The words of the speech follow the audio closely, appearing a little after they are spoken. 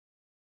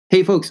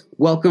Hey, folks,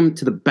 welcome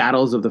to the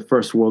Battles of the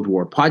First World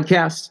War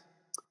podcast.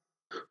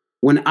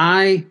 When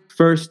I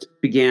first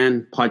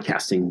began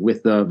podcasting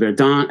with the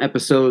Verdun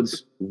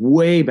episodes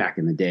way back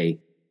in the day,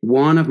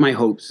 one of my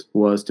hopes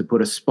was to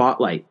put a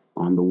spotlight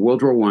on the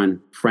World War I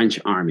French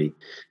army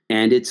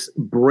and its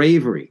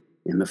bravery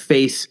in the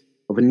face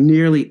of a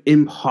nearly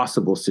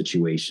impossible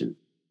situation.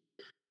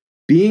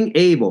 Being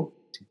able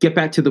to get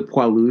back to the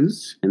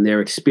Poilus and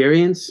their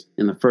experience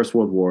in the First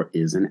World War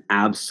is an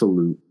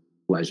absolute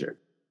pleasure.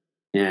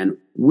 And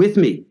with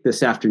me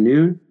this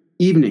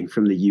evening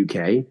from the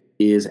UK,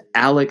 is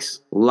Alex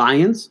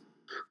Lyons,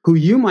 who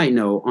you might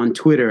know on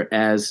Twitter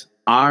as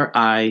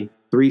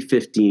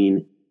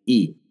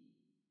RI315E.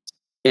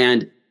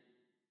 And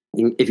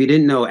if you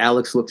didn't know,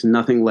 Alex looks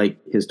nothing like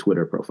his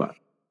Twitter profile,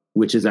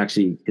 which is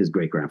actually his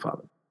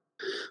great-grandfather.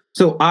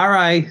 So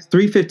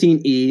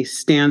RI315E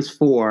stands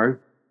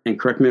for, and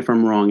correct me if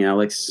I'm wrong,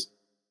 Alex,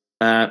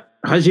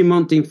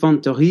 Régiment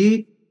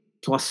d'Infanterie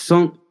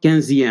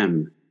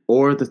 315e,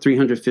 or the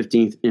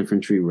 315th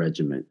Infantry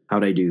Regiment.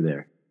 How'd I do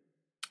there?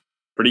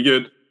 Pretty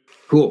good.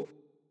 Cool.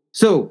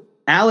 So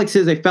Alex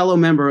is a fellow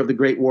member of the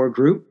Great War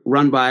Group,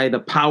 run by the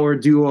power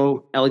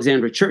duo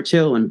Alexandra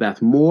Churchill and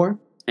Beth Moore,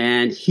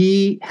 and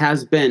he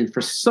has been,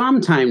 for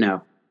some time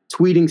now,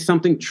 tweeting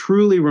something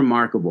truly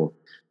remarkable,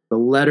 the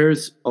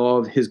letters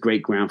of his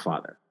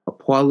great-grandfather, a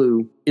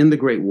Poilu in the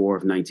Great War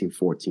of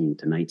 1914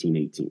 to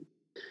 1918.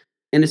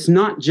 And it's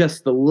not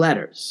just the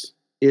letters.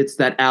 It's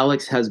that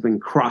Alex has been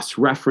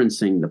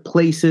cross-referencing the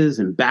places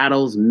and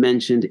battles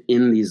mentioned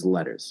in these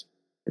letters.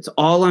 It's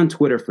all on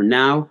Twitter for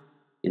now,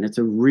 and it's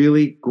a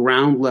really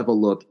ground-level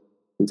look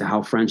into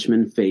how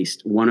Frenchmen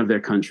faced one of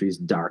their country's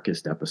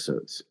darkest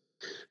episodes.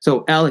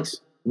 So, Alex,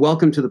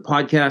 welcome to the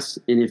podcast,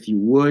 and if you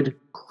would,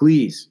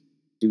 please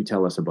do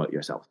tell us about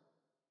yourself.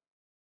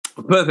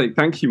 Perfect.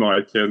 Thank you,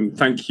 Mike, and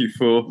thank you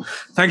for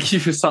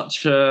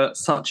such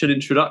an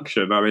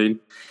introduction. I mean,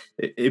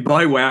 in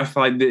my way, I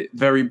find it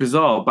very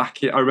bizarre.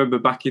 I remember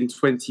back in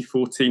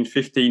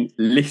 2014-15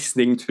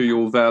 listening to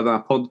your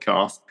Verdun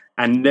podcast,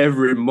 and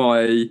never in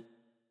my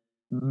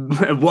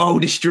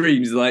wildest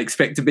dreams did I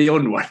expect to be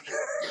on one.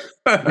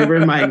 never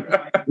in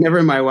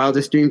my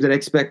wildest dreams did I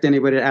expect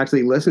anybody to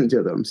actually listen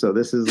to them. So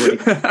this is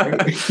like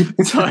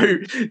so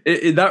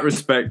in that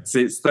respect,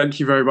 it's thank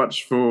you very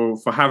much for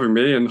having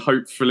me, and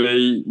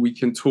hopefully we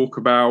can talk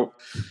about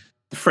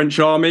the French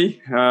army.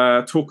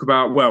 Talk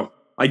about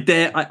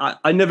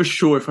I'm never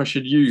sure if I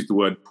should use the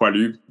word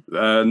Poilu,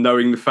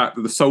 knowing the fact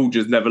that the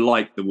soldiers never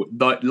liked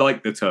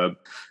the term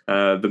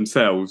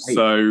themselves. Right.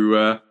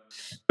 So,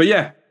 but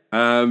yeah,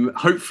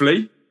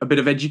 hopefully a bit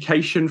of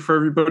education for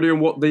everybody on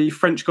what the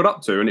French got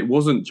up to, and it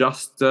wasn't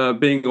just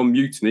being on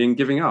mutiny and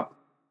giving up.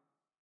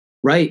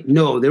 Right.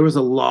 No, there was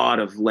a lot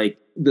of when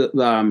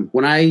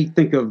I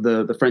think of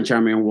the French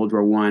army in World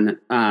War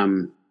I,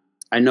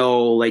 I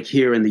know like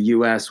here in the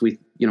U.S. we're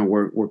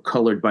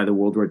colored by the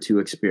World War II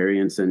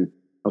experience and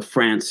of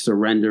France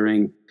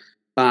surrendering,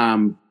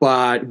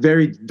 but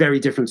very, very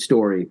different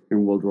story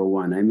in World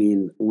War I. I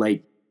mean,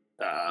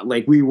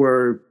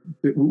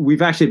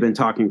 we've actually been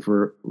talking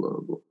for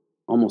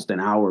almost an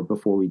hour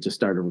before we just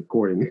started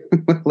recording,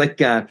 but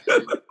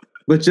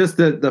just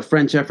the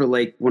French effort.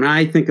 Like when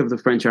I think of the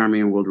French army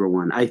in World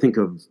War I think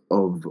of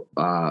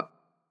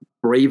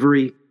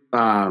bravery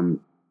and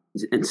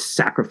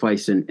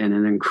sacrifice and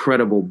an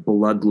incredible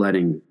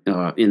bloodletting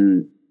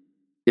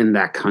in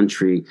that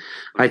country.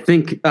 I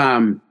think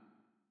I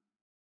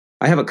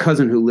have a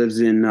cousin who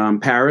lives in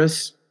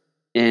Paris,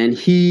 and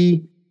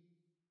he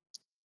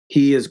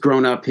has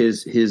grown up.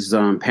 His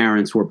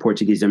parents were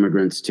Portuguese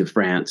immigrants to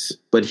France,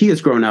 but he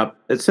has grown up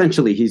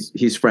essentially.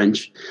 He's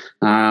French,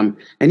 and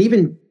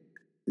even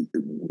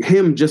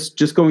him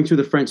just going through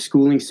the French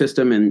schooling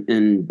system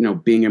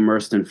and being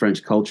immersed in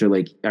French culture.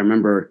 Like I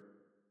remember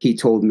he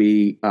told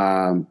me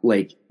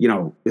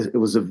it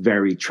was a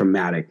very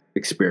traumatic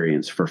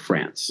experience for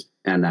France.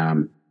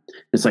 And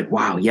it's like,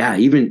 wow, yeah,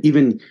 even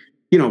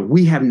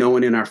we have no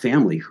one in our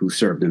family who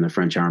served in the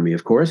French army,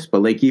 of course,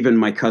 but like even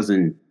my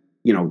cousin,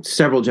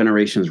 several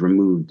generations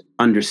removed,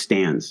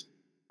 understands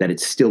that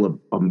it's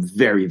still a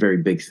very, very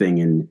big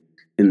thing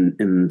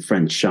in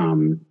French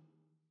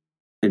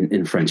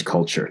in French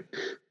culture.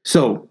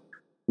 So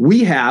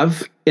we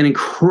have an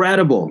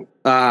incredible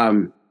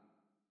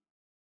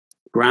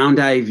ground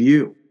eye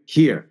view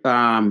here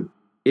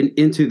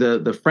into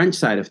the French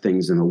side of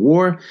things in the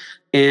war,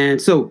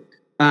 and so.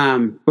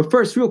 But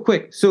first, real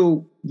quick,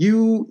 so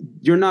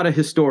you're not a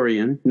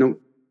historian. No,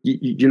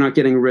 you're not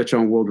getting rich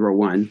on World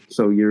War I.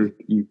 So you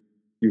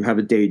have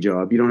a day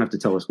job. You don't have to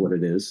tell us what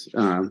it is.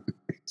 But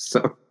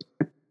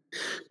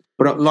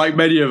like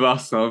many of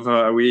us,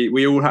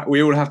 we all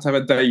have to have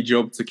a day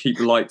job to keep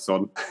the lights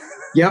on.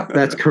 Yep,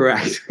 that's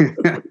correct.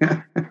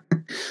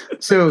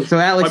 So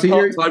Alex, my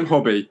part-time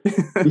hobby.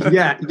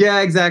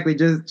 yeah, exactly.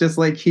 Just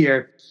like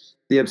here.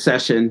 The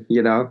obsession,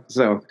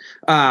 So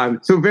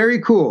very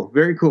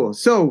cool.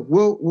 So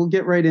we'll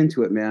get right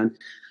into it, man.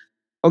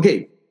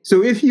 Okay,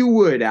 so if you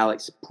would,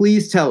 Alex,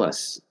 please tell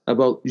us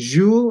about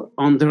Jules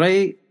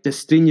André de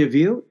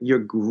Strigneville, your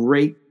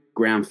great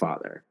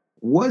grandfather,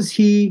 was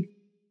he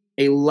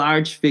a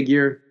large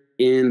figure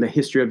in the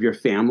history of your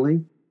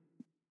family?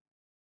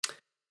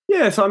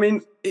 Yes, I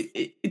mean,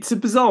 it's a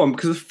bizarre one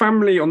because the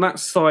family on that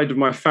side of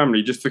my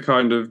family, just to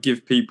kind of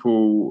give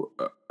people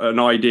an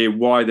idea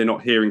why they're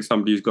not hearing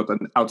somebody who's got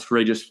an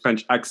outrageous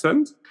French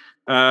accent.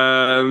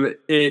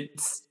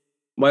 It's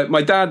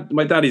my dad.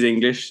 My dad is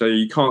English, so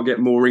you can't get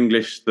more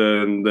English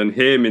than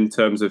him in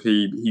terms of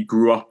he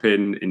grew up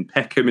in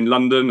Peckham in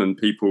London, and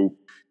people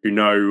who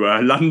know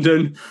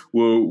London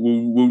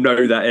will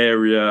know that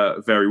area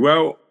very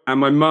well. And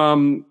my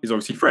mum is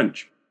obviously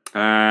French,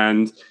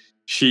 and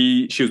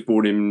she was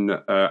born in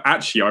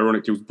actually,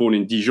 ironically, was born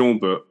in Dijon,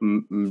 but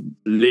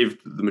lived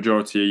the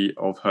majority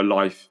of her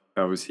life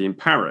obviously in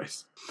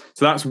Paris.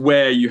 So that's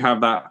where you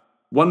have that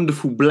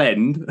wonderful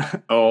blend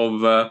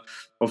of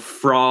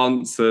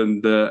France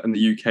and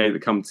the UK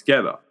that come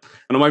together.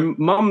 And on my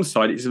mum's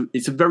side,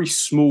 it's a very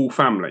small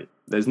family.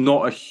 There's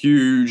not a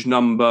huge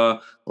number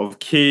of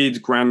kids,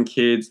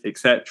 grandkids,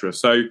 etc.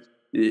 So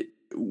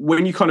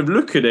when you kind of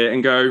look at it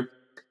and go,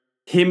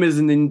 him as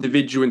an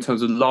individual in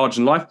terms of large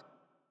in life,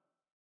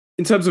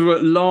 in terms of a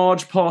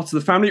large part of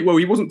the family, well,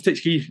 he wasn't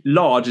particularly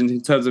large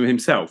in terms of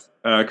himself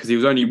because he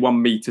was only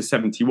 1 meter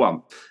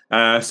 71.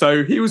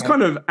 So he was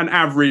kind of an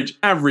average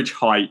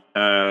height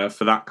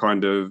for that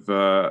kind of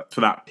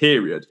for that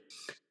period.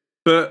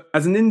 But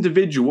as an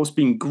individual, what's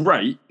been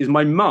great is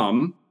my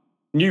mum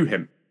knew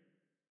him.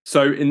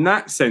 So in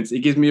that sense, it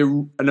gives me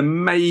an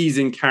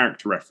amazing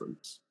character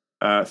reference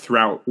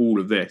throughout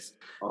all of this.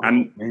 Oh,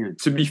 and man.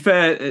 To be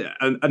fair,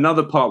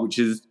 another part which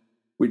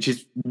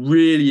is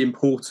really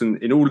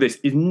important in all of this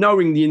is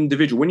knowing the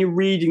individual. When you're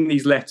reading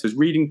these letters,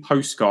 reading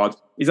postcards,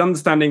 is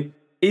understanding,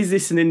 is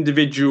this an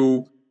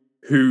individual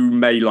who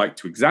may like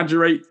to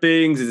exaggerate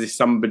things? Is this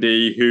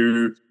somebody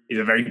who is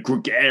a very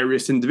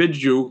gregarious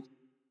individual?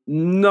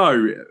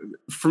 No.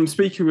 From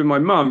speaking with my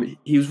mum,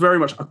 he was very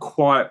much a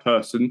quiet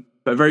person,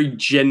 but a very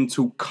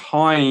gentle,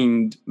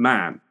 kind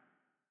man.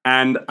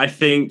 And I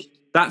think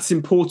that's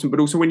important. But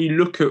also when you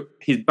look at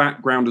his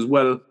background as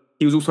well,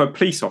 he was also a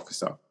police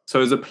officer. So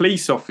as a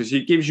police officer,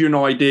 it gives you an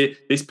idea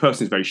this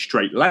person is very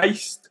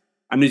straight-laced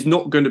and is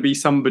not going to be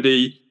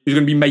somebody who's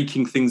going to be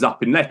making things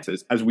up in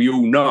letters. As we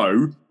all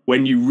know,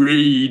 when you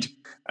read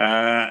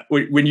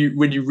when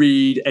you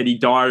read any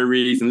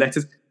diaries and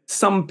letters,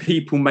 some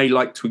people may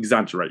like to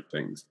exaggerate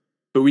things,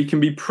 but we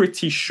can be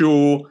pretty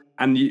sure.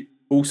 And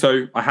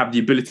also, I have the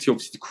ability,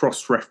 obviously, to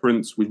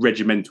cross-reference with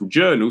regimental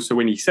journals. So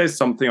when he says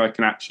something, I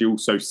can actually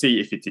also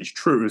see if it is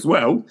true as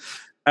well.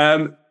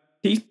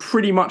 He's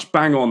pretty much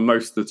bang on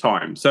most of the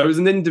time. So as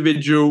an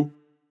individual,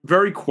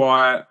 very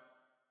quiet.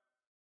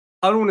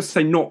 I don't want to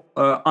say not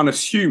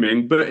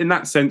unassuming, but in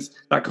that sense,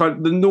 that kind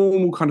of the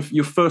normal kind of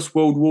your First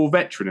World War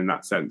veteran in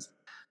that sense.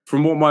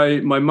 From what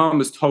my mum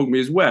has told me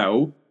as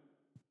well,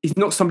 he's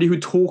not somebody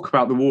who'd talk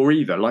about the war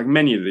either. Like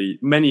many of the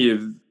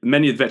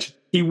veterans,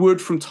 he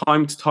would from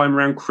time to time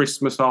around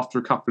Christmas after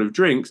a couple of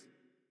drinks,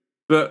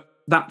 but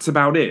that's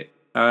about it.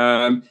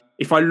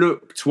 If I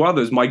look to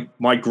others,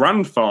 my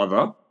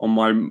grandfather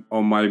on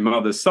my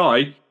mother's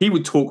side, he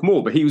would talk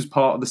more, but he was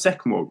part of the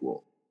Second World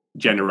War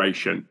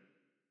generation,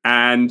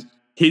 and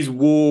his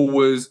war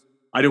was,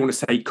 I don't want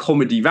to say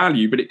comedy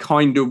value, but it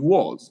kind of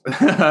was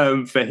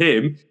for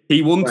him.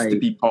 He wanted to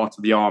be part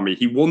of the army,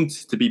 he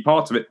wanted to be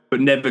part of it, but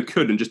never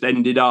could, and just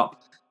ended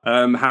up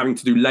having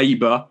to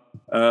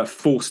do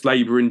forced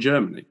labor in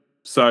Germany.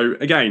 So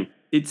again,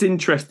 it's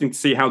interesting to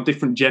see how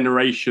different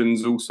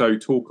generations also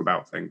talk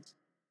about things.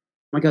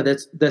 My God,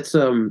 that's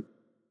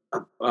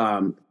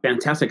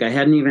fantastic.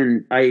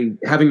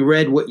 Having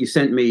read what you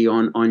sent me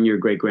on your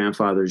great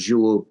grandfather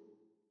Jules,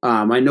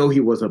 I know he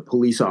was a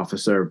police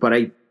officer, but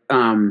I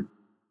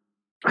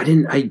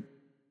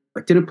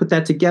didn't put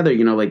that together.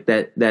 You know, like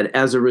that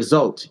as a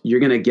result, you're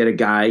gonna get a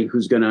guy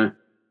who's gonna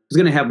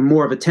have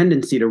more of a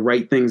tendency to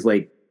write things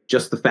like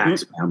just the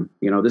facts, ma'am.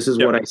 You know, this is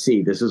what I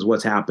see. This is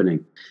what's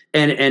happening.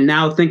 And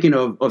now thinking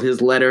of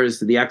his letters,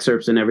 the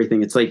excerpts, and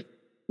everything, it's like,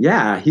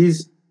 yeah,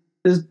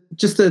 there's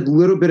just a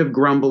little bit of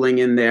grumbling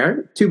in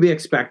there to be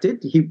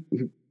expected. He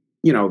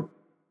didn't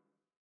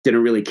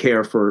really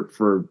care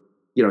for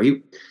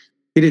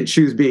he didn't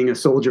choose being a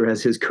soldier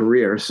as his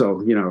career.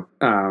 So,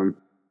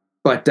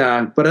 but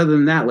other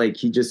than that, like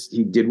he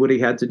did what he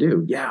had to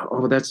do. Yeah.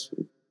 Oh, that's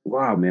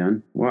wow,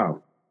 man.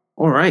 Wow.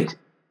 All right.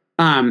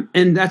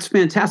 And that's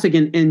fantastic.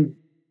 And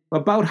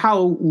about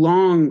how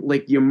long,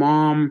 like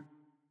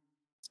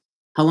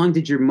how long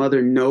did your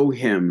mother know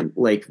him?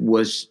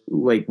 Was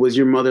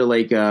your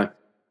mother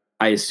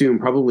I assume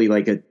probably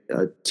like a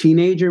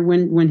teenager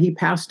when he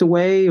passed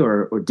away,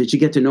 or did you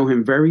get to know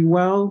him very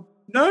well?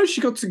 No,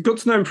 she got to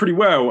know him pretty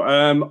well.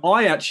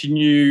 I actually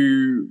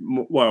knew,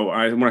 well,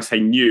 when I say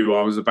knew,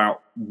 I was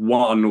about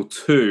 1 or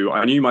 2.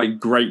 I knew my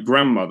great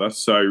grandmother,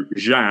 so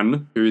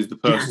Jeanne, who is the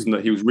person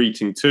that he was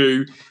reading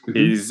to,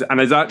 and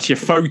there's actually a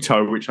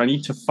photo which I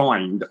need to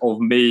find of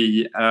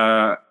me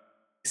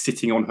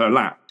sitting on her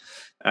lap.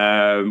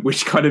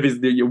 which kind of is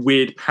the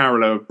weird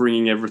parallel of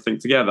bringing everything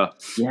together.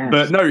 Yes.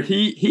 But no,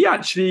 he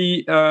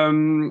actually,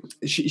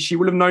 she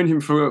will have known him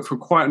for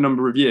quite a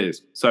number of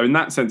years. So in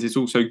that sense, it's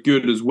also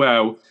good as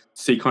well to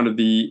see kind of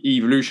the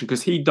evolution,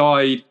 because he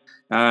died.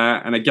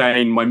 And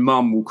again, my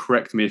mum will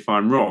correct me if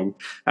I'm wrong,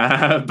 but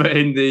I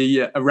believe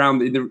it was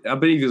around in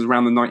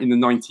the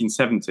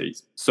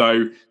 1970s.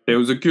 So there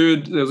was a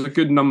good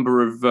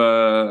number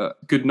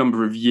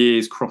of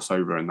years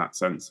crossover in that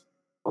sense.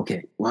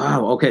 Okay.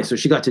 Wow. Okay. So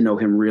she got to know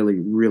him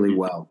really, really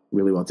well,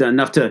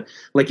 enough to,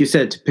 like you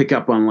said, to pick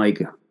up on like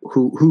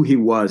who he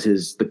was,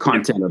 the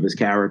content of his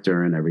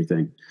character and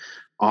everything.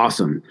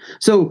 Awesome.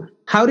 So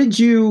how did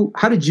you,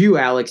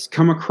 Alex,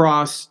 come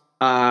across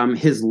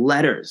his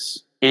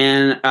letters?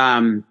 And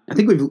I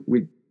think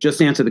we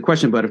just answered the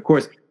question, but of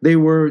course they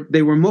were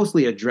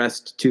mostly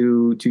addressed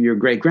to your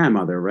great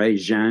grandmother, right,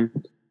 Jeanne?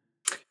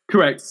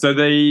 Correct. So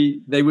they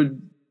were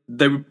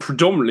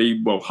predominantly,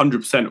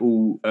 100%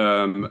 all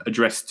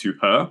addressed to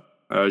her,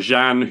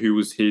 Jeanne, who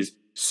was his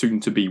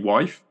soon-to-be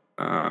wife,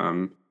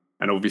 and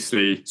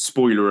obviously,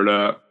 spoiler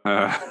alert,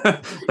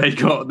 they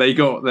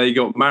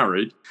got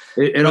married.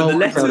 It all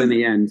worked out in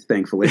the end,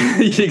 thankfully.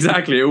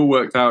 Exactly, it all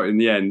worked out in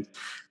the end.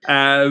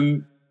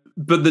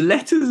 But the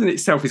letters in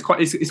itself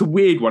it's a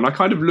weird one. I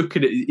kind of look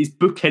at it, it's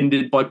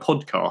bookended by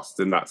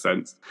podcasts in that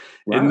sense.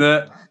 Wow. In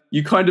that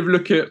you kind of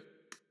look at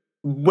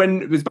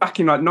when it was back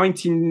in like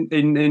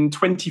in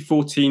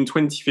 2014,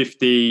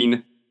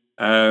 2015,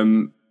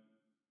 I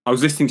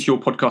was listening to your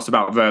podcast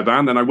about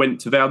Verdun, then I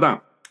went to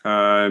Verdun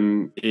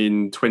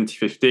in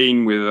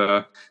 2015 with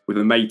a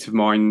mate of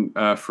mine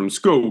from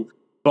school.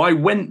 But I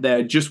went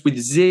there just with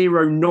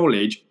zero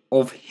knowledge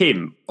of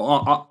him.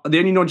 The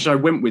only knowledge I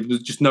went with was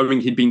just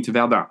knowing he'd been to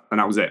Verdun, and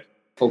that was it.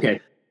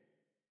 Okay.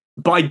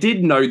 But I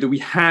did know that we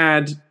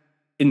had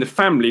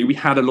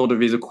a lot of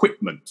his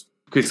equipment,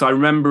 because I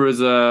remember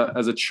as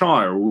a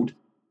child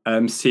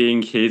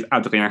seeing his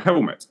Adrien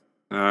helmet,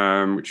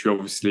 which we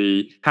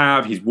obviously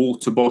have, his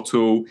water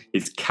bottle,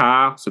 his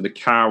car. So the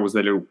car was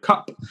their little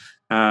cup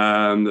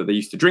that they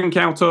used to drink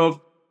out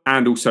of,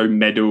 and also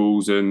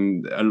medals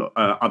and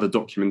other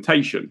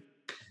documentation.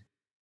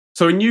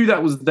 So I knew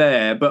that was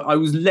there, but I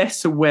was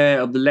less aware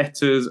of the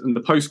letters and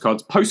the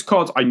postcards.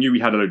 Postcards, I knew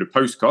we had a load of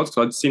postcards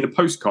because I'd seen a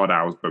postcard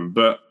album.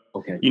 But,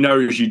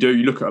 as you do,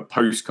 you look at a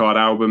postcard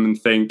album and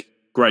think,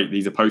 great,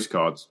 these are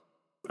postcards.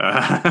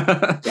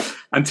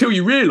 Until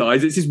you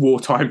realise it's his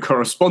wartime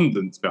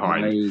correspondence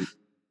behind. Right.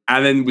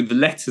 And then with the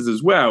letters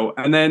as well.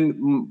 And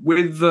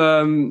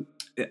then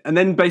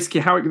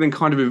basically how it then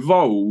kind of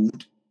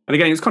evolved. And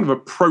again, it's kind of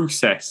a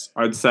process,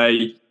 I'd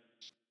say,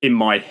 in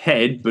my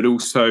head, but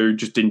also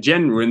just in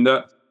general, in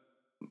that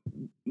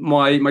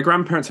my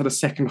grandparents had a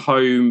second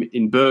home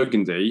in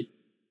Burgundy,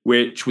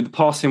 which with the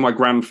passing of my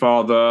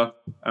grandfather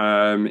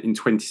in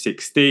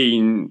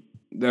 2016,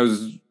 there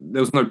was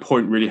no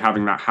point really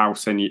having that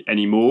house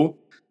anymore,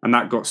 and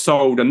that got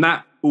sold, and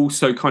that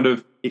also kind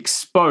of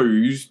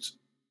exposed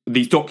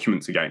these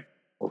documents again,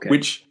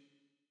 which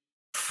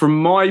from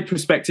my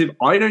perspective,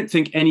 I don't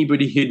think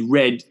anybody had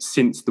read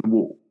since the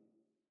war,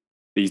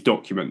 these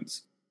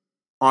documents.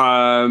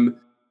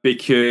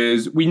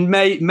 Because we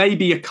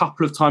maybe a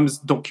couple of times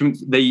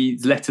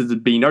these letters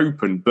had been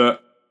opened,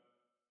 but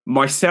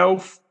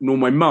myself nor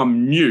my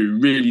mum knew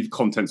really the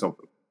contents of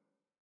them.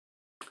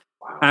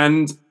 Wow.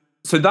 And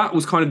so that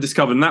was kind of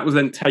discovered, and that was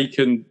then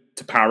taken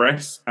to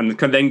Paris, and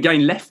then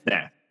again left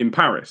there in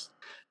Paris.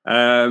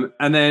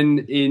 And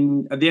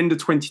then at the end of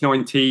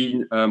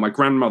 2019, my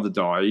grandmother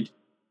died,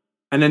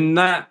 and then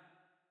that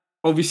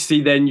obviously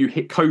then you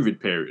hit COVID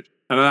period,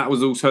 and that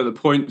was also at the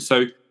point.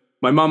 So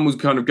my mum was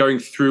kind of going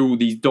through all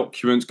these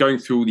documents, going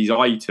through all these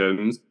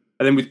items.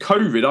 And then with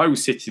COVID, I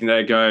was sitting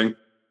there going,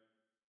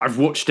 I've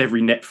watched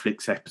every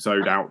Netflix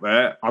episode out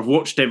there. I've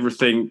watched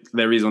everything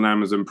there is on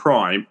Amazon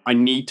Prime. I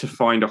need to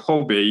find a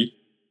hobby.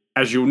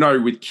 As you'll know,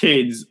 with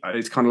kids,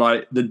 it's kind of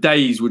like the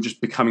days were just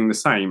becoming the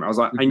same. I was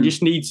like, I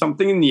just need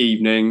something in the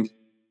evening,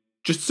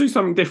 just to do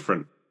something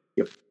different.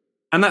 Yep.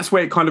 And that's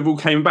where it kind of all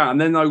came about.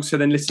 And then I also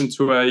listened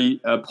to a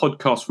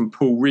podcast from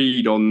Paul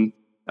Reed on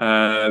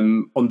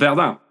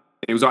Verdun.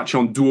 It was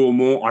actually on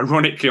Douaumont,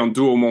 ironically on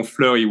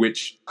Douaumont-Fleury,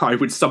 which I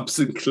would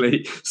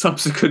subsequently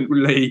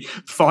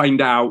find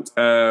out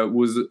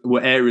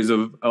were areas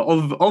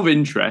of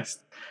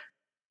interest,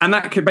 and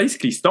that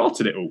basically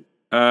started it all.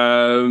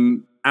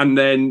 And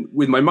then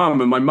with my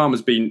mum, and my mum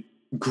has been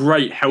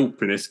great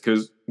help in this,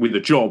 because with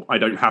a job I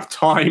don't have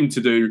time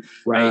to do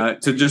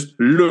to just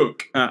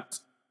look at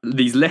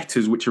these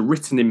letters which are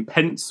written in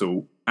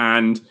pencil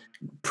and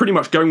pretty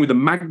much going with a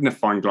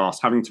magnifying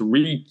glass, having to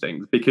read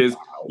things, because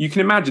you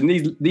can imagine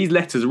these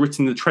letters are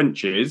written in the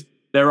trenches.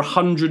 They're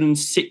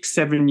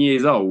 106-7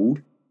 years old,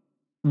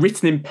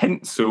 written in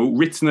pencil,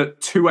 written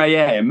at 2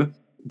 a.m.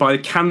 by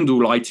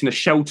candlelight in a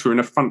shelter in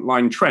a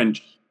frontline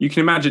trench. You can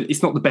imagine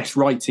it's not the best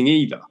writing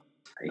either.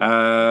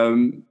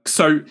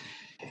 So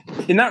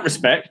in that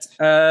respect,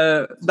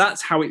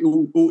 that's how it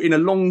all in a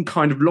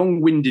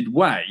long-winded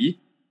way,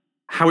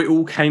 how it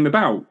all came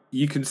about.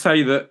 You could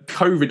say that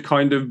COVID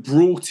kind of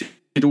brought it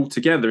it all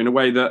together in a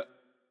way that,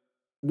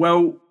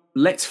 well,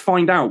 let's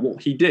find out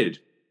what he did.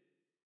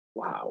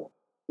 Wow,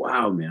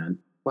 man.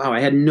 Wow, I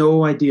had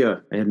no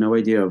idea. I had no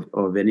idea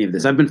of any of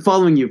this. I've been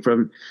following you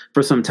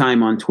for some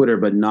time on Twitter,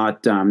 but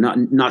not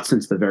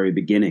since the very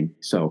beginning.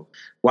 So,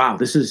 wow,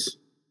 this is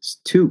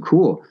too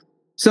cool.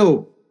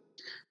 So,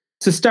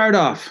 to start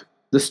off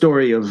the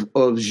story of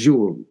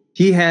Jules,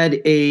 he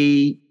had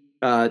a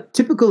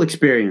typical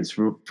experience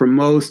for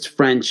most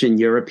French and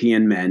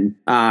European men,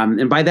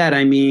 and by that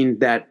I mean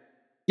that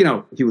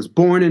he was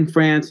born in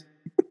France.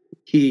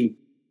 He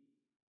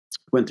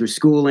went through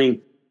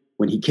schooling.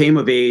 When he came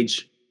of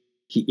age,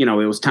 it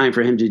was time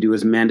for him to do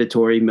his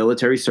mandatory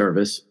military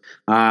service.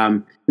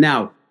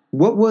 Now,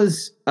 what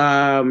was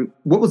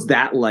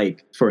that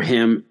like for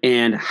him,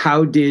 and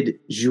how did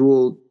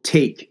Jules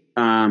take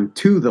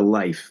to the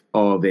life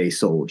of a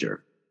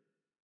soldier?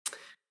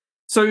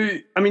 So,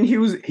 I mean, he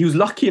was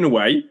lucky in a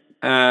way.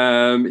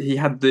 He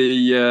had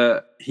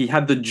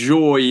the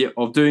joy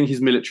of doing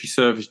his military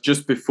service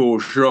just before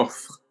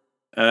Joffre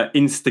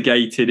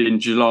instigated in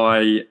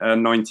July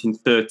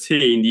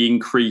 1913 the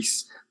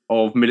increase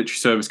of military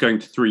service going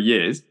to 3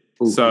 years.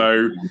 Ooh.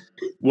 So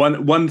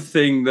one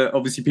thing that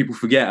obviously people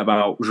forget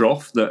about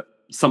Joffre, that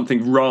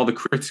something rather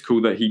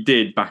critical that he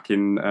did back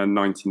in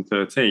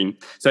 1913.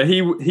 So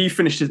he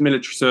finished his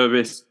military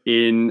service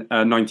in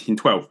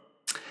 1912,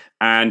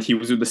 and he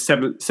was with the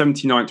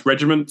 79th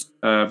Regiment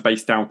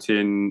based out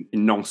in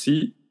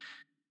Nancy.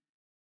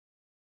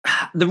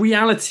 The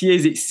reality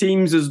is, it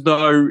seems as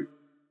though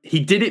he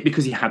did it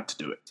because he had to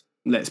do it.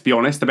 Let's be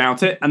honest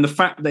about it. And the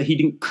fact that he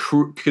didn't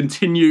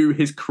continue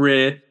his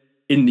career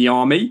in the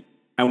army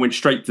and went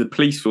straight to the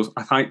police force,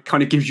 I think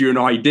kind of gives you an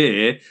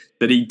idea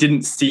that he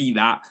didn't see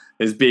that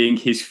as being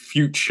his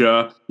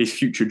future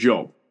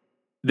job.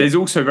 There's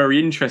also very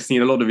interesting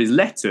in a lot of his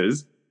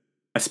letters,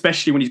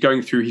 especially when he's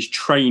going through his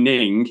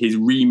training, his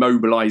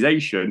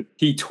remobilization,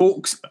 he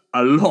talks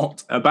a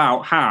lot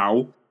about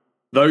how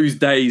those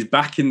days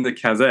back in the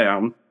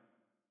caserne,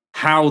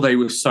 how they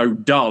were so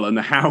dull and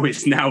how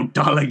it's now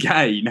dull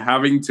again,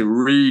 having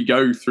to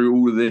go through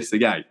all of this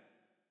again.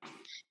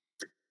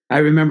 I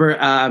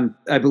remember,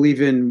 I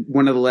believe in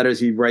one of the letters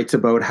he writes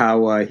about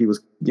how he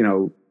was,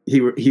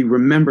 he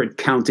remembered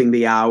counting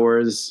the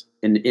hours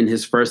in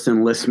his first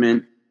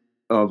enlistment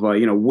of,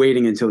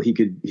 waiting until he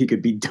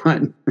could be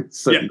done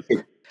so he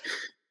could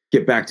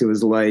get back to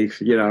his life,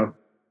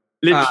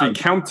 Literally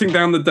counting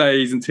down the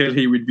days until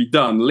he would be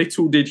done.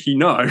 Little did he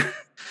know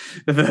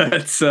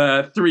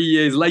that 3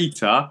 years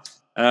later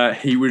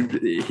he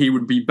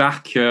would be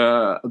back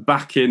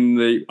in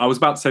the, I was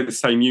about to say the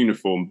same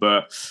uniform,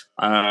 but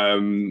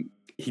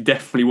he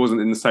definitely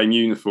wasn't in the same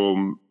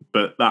uniform.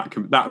 But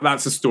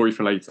that's a story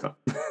for later.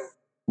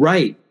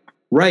 Right.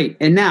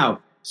 And now,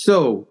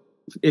 so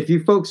if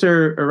you folks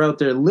are out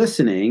there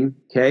listening,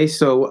 okay,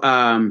 so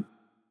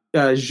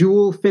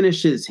Jules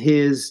finishes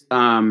his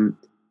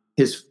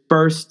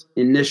first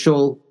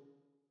initial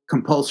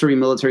compulsory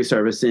military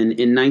service in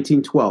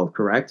 1912,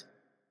 correct?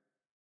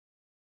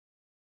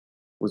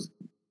 Was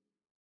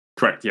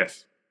correct,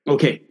 yes.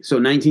 Okay, so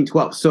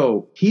 1912.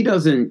 So he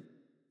doesn't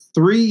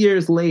 3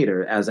 years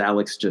later, as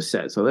Alex just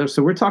said. So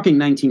we're talking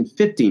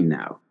 1915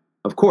 now.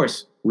 Of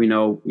course, we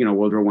know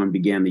World War I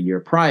began the year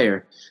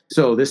prior.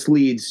 So this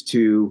leads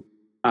to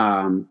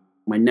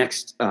my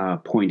next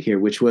point here,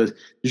 which was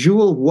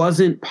Jules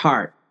wasn't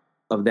part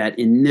of that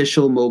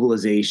initial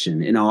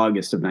mobilization in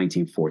August of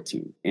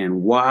 1914.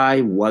 And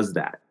why was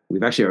that?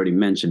 We've actually already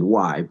mentioned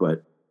why,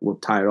 but we'll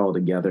tie it all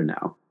together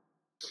now.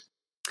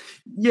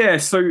 Yeah,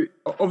 so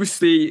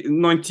obviously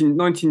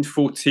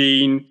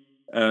 1914,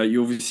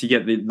 you obviously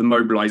get the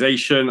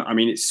mobilization. I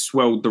mean, it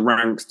swelled the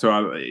ranks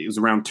to, it was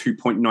around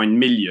 2.9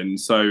 million.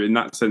 So in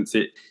that sense,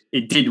 it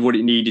did what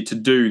it needed to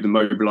do, the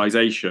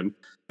mobilization.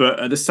 But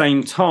at the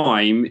same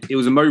time, it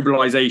was a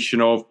mobilization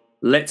of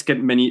let's get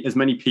as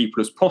many people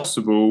as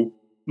possible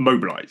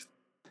mobilized,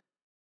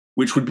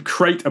 which would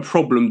create a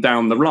problem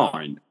down the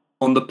line.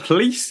 On the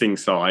policing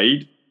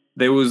side,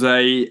 there was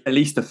at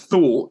least a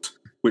thought,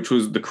 which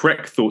was the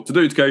correct thought to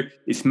do, to go,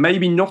 it's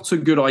maybe not a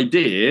good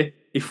idea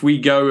if we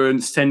go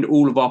and send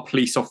all of our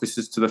police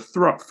officers to the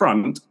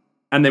front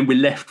and then we're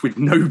left with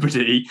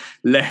nobody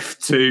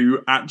left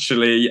to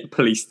actually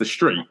police the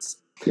streets.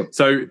 Yep.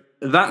 So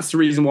that's the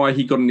reason why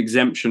he got an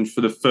exemption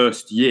for the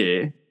first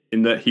year,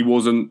 in that he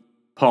wasn't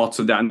part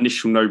of that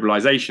initial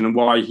mobilization, and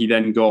why he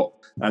then got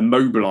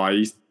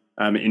mobilized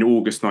in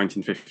August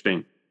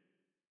 1915.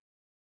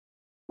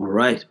 All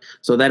right.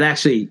 So that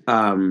actually,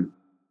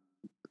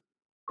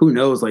 who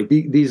knows, like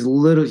these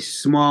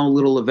small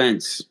little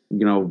events,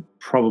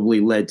 probably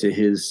led to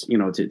his,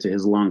 to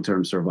his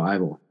long-term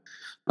survival.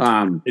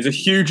 There's a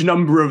huge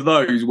number of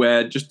those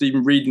where just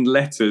even reading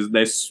letters,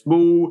 there's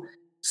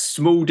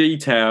small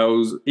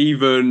details,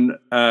 even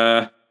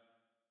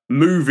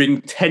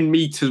moving 10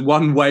 meters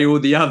one way or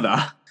the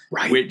other,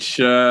 right, which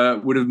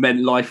would have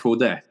meant life or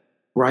death.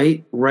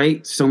 Right.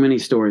 So many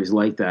stories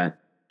like that.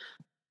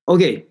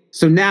 Okay,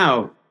 so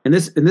now, and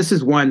this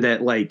is one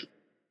that I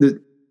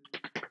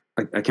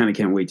kind of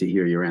can't wait to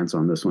hear your answer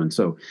on this one.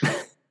 So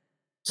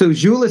So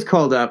Jules is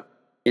called up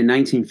in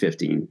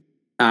 1915,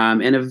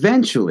 and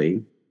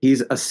eventually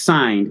he's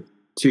assigned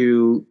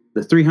to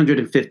the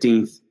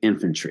 315th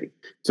Infantry.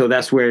 So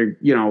that's where,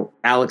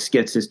 Alex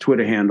gets his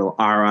Twitter handle,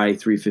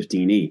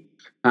 RI315E.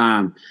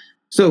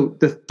 So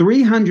the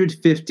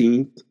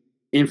 315th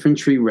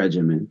Infantry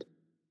Regiment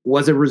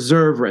was a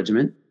reserve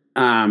regiment,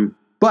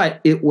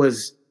 but it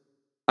was,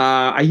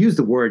 I use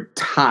the word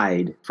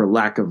tied for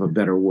lack of a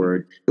better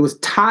word. It was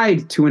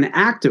tied to an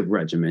active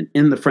regiment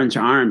in the French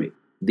army,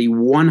 the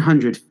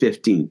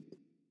 115th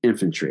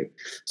Infantry.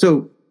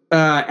 So,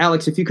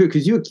 Alex, if you could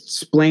you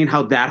explain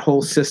how that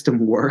whole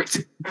system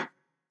worked?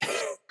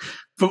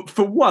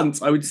 For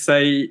once, I would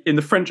say in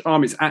the French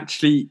army, it's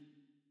actually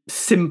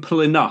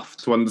simple enough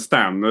to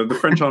understand. The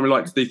French army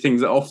like to do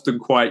things that are often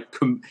quite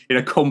in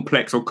a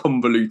complex or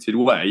convoluted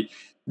way.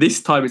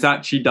 This time, it's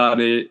actually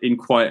done in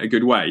quite a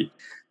good way.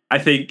 I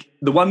think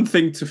the one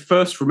thing to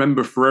first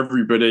remember for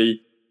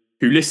everybody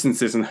who listens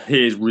to this and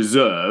hears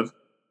reserve,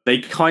 they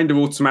kind of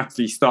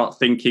automatically start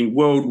thinking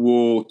World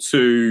War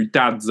II,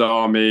 Dad's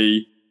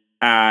army,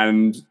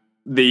 and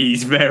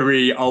these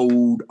very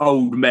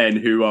old men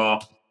who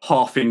are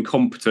half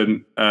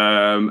incompetent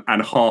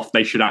and half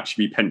they should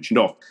actually be pensioned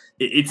off.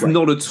 It's right.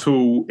 Not at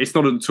all. It's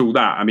not at all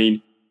that. I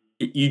mean,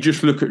 you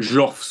just look at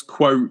Joffre's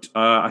quote.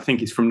 I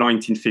think it's from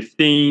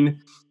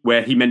 1915,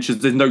 where he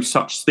mentions there's no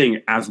such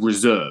thing as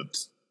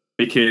reserves,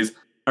 because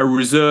a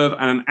reserve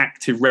and an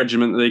active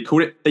regiment, they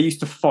call it, they used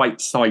to fight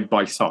side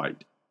by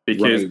side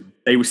because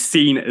they were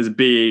seen as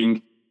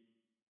being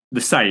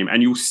the same.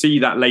 And you'll see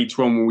that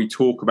later on when we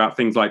talk about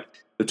things like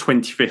the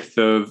 25th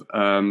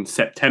of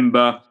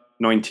September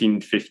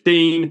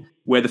 1915,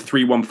 where the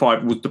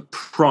 315 was the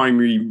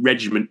primary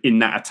regiment in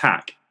that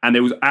attack. And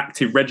there was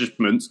active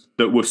regiments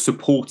that were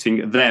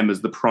supporting them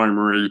as the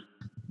primary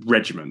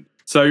regiment.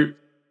 So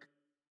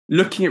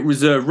looking at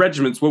reserve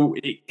regiments, well,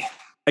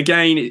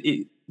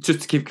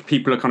 just to give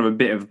people a kind of a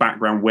bit of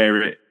background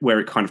where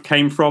it kind of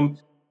came from,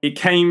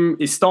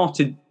 it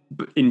started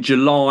in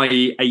July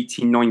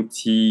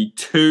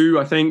 1892,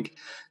 I think,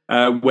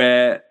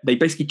 where they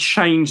basically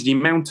changed the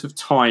amount of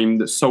time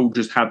that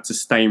soldiers had to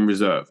stay in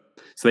reserve.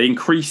 So they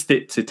increased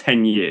it to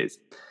 10 years.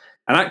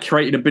 And that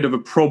created a bit of a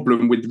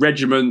problem with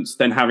regiments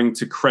then having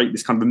to create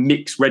this kind of a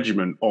mixed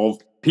regiment of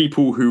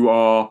people who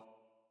are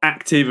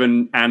active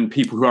and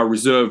people who are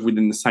reserve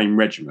within the same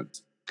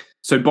regiment.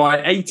 So by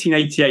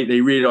 1888,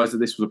 they realised that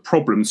this was a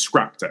problem,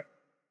 scrapped it.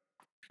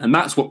 And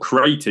that's what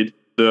created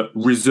the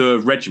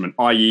reserve regiment,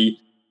 i.e.,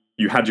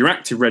 you had your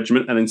active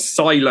regiment and then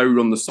siloed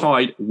on the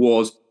side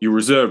was your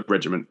reserve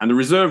regiment. And the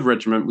reserve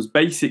regiment was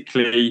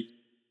basically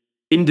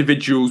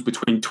individuals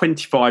between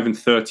 25 and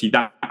 30.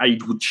 That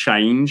age would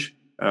change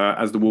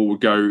as the war would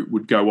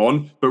go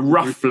on. But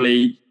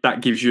roughly, that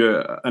gives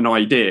you an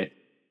idea.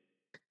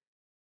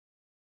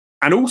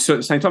 And also at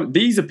the same time,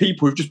 these are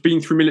people who've just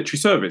been through military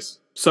service.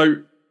 So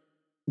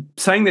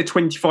saying they're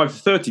 25 to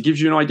 30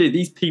 gives you an idea.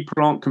 These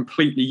people aren't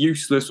completely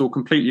useless or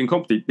completely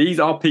incompetent.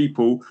 These are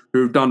people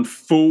who have done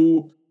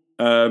full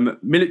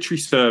military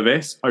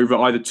service over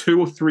either 2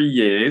 or 3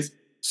 years.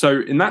 So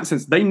in that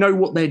sense, they know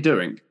what they're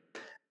doing.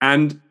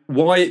 And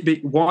why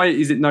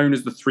is it known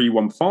as the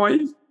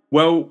 315?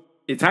 Well,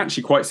 it's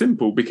actually quite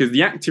simple, because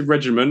the active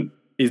regiment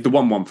is the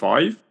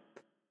 115,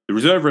 the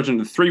reserve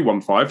regiment is the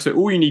 315. So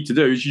all you need to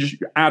do is you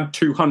just add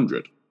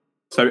 200.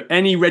 So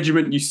any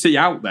regiment you see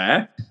out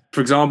there,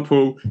 for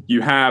example,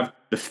 you have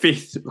the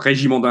 5th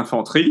Régiment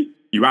d'Infanterie,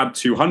 you add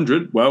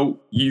 200, well,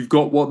 you've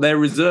got what their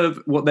reserve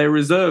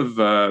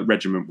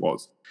regiment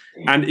was.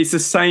 And it's the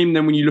same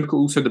then when you look at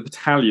also the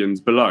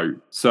battalions below.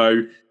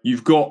 So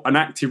you've got an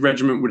active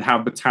regiment would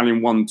have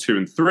battalion 1, 2,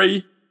 and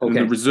 3, and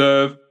the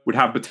reserve would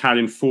have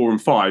battalion 4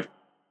 and 5.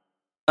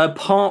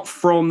 Apart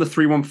from the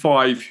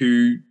 315,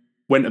 who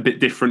went a bit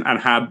different and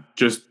had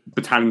just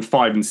battalion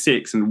 5 and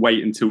 6 and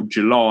wait until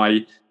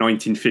July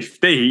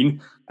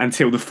 1915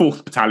 until the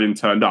 4th battalion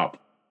turned up.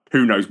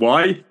 Who knows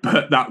why,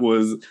 but that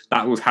was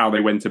how they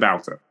went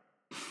about it.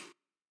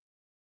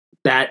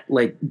 That,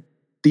 like,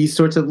 these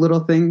sorts of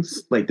little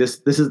things, like this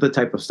is the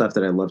type of stuff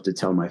that I love to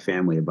tell my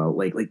family about.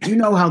 Like, do you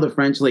know how the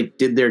French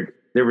did their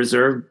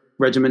reserve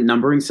regiment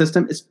numbering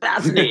system? It's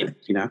fascinating,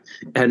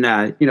 and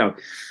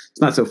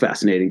it's not so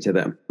fascinating to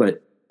them,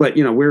 but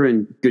we're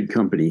in good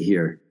company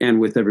here and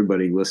with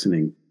everybody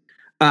listening.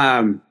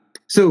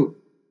 So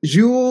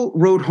Jules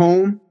wrote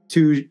home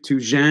to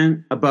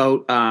Jean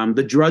about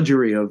the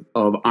drudgery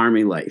of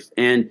army life,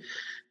 and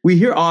we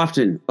hear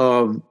often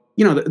of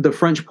the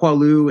French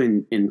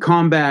Poilu in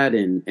combat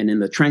and in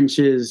the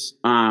trenches.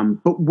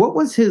 But what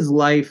was his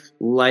life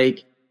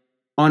like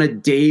on a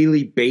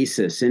daily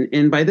basis?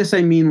 And by this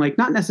I mean, like,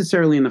 not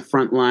necessarily in the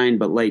front line,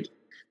 but like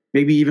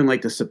maybe even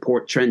like the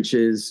support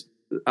trenches,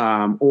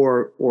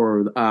 or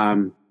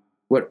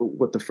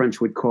what the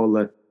French would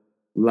call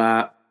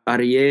la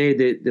arrière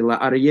de la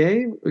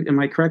arrière. Am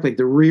I correct? Like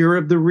the rear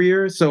of the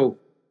rear. So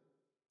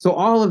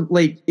all of,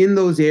 like, in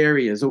those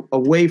areas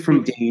away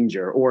from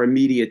danger or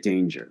immediate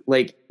danger,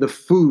 like the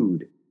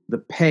food, the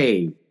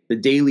pay, the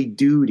daily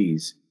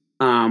duties.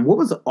 What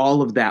was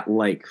all of that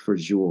like for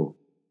Jules?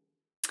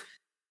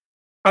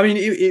 I mean,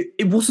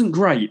 it wasn't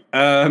great.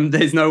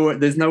 There's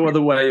no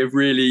other way of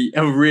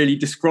really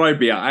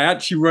describing it. I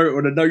actually wrote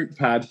on a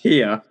notepad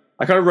here.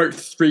 I kind of wrote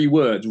 3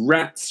 words: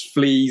 rats,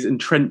 fleas, and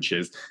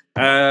trenches.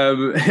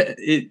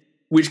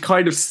 Which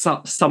kind of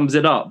sums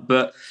it up.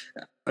 But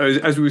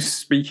as we were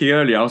speaking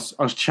earlier, I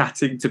was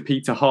chatting to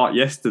Peter Hart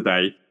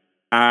yesterday,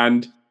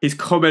 and his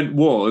comment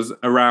was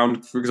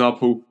around, for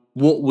example,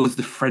 what was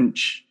the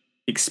French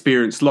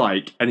experience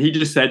like? And he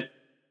just said,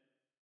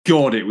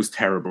 "God, it was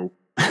terrible."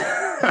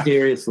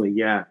 Seriously,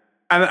 yeah.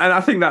 And I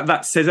think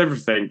that says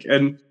everything.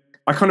 And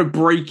I kind of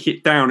break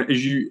it down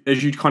as you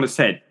kind of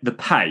said, the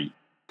pay.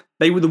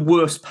 They were the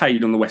worst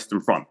paid on the Western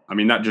Front. I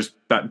mean,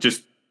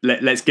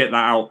 let's get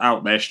that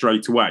out there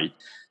straight away.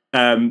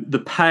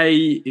 The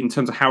pay in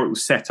terms of how it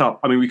was set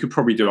up, I mean, we could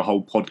probably do a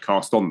whole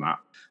podcast on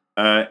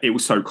that. It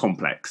was so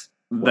complex.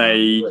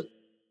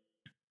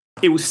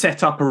 It was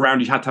set up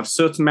around, you had to have a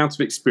certain amount of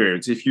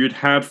experience. If you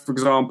had, for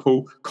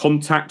example,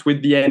 contact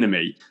with the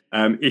enemy,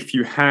 if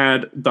you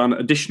had done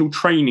additional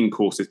training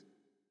courses,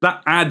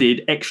 that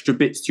added extra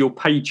bits to your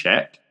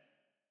paycheck.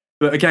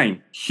 But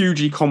again,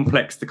 hugely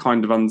complex to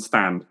kind of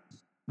understand.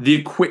 The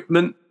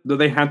equipment that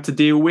they had to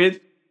deal with,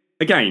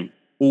 again,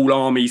 all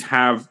armies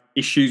have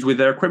issues with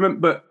their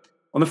equipment, but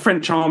on the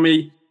French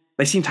army,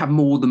 they seem to have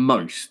more than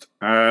most.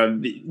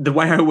 The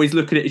way I always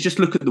look at it is just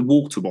look at the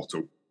water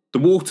bottle. The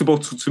water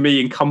bottle, to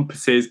me,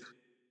 encompasses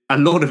a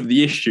lot of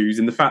the issues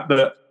in the fact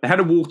that they had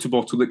a water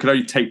bottle that could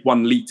only take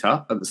 1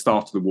 litre at the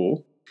start of the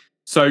war.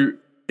 So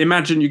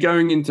imagine you're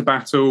going into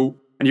battle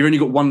and you've only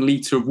got 1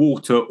 litre of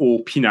water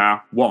or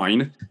pinard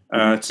wine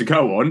to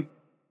go on.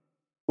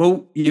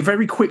 Well, you're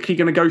very quickly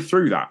going to go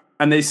through that.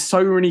 And there's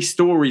so many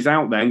stories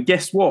out there. And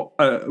guess what?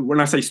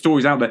 When I say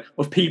stories out there,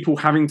 of people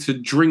having to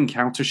drink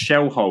out of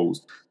shell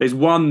holes. There's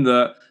one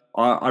that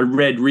I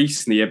read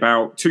recently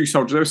about 2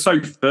 soldiers. They were so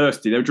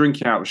thirsty, they were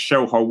drinking out of a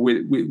shell hole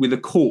with a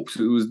corpse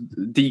that was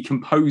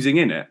decomposing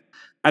in it.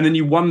 And then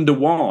you wonder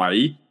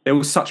why there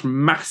was such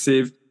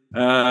massive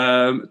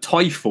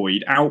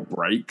typhoid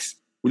outbreaks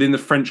within the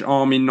French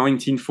army in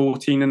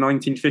 1914 and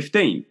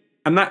 1915.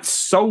 And that's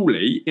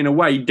solely, in a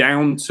way,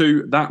 down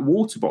to that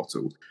water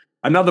bottle.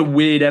 Another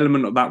weird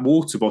element of that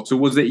water bottle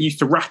was that it used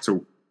to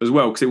rattle as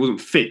well because it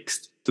wasn't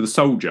fixed to the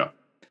soldier.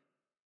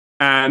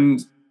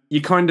 And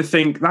you kind of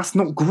think that's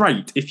not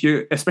great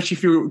especially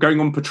if you're going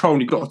on patrol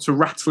and you've got a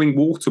rattling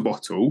water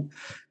bottle.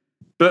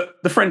 But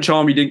the French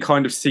army didn't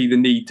kind of see the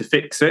need to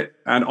fix it.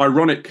 And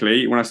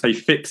ironically, when I say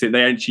fix it,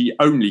 they actually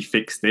only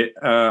fixed it.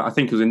 I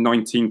think it was in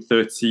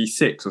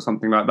 1936 or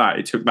something like that.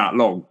 It took that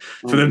long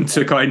for them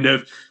to kind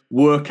of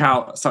work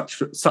out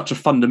such a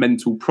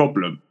fundamental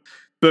problem.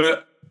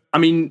 But I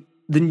mean,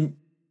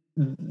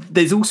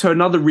 there's also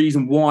another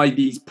reason why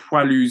these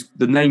poilus,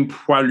 the name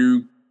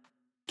poilu,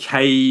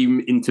 came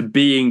into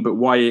being, but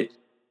why it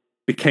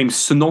became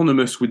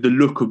synonymous with the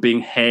look of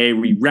being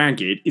hairy,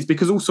 ragged, is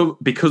because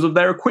of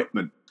their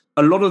equipment.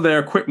 A lot of their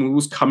equipment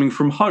was coming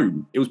from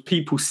home. It was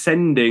people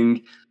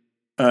sending,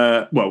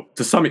 to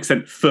some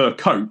extent, fur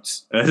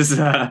coats, as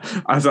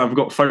I've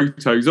got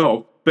photos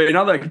of. But in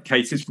other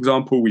cases, for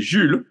example, with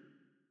Jules,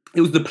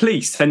 it was the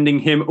police sending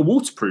him a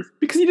waterproof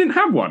because he didn't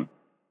have one.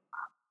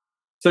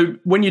 So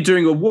when you're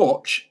doing a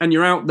watch and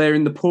you're out there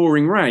in the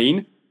pouring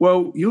rain,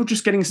 well, you're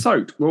just getting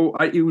soaked. Well,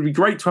 it would be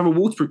great to have a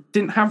waterproof.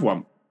 Didn't have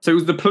one. So it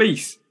was the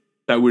police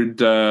that would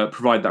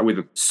provide that with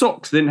him.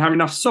 Socks, they didn't have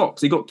enough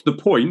socks. He got to the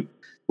point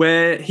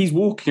where he's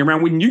walking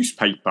around with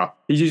newspaper.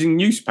 He's using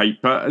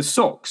newspaper as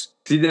socks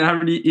because he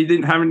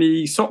didn't have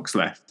any socks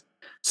left.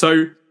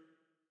 So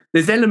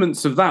there's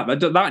elements of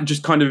that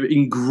just kind of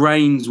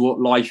ingrains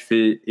what life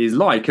is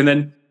like. And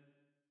then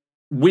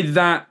with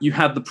that, you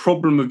had the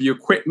problem of your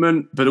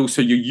equipment, but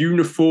also your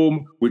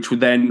uniform, which would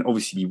then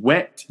obviously be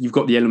wet. You've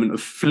got the element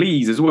of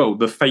fleas as well,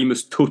 the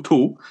famous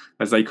tourteaux,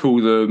 as they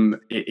call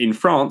them in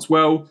France.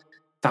 Well,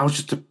 that was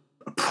just a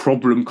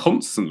problem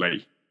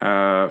constantly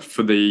for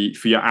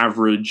your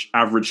average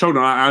soldier.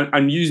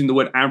 I'm using the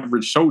word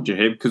average soldier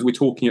here because we're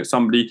talking at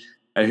somebody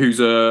who's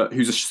a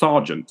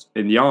sergeant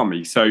in the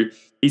army. So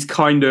he's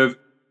kind of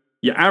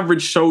your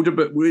average soldier,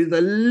 but with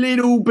a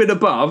little bit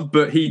above,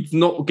 but he's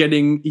not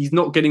getting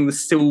the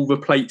silver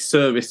plate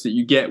service that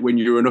you get when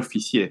you're an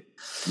officier,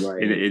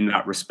 right, in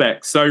that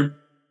respect. So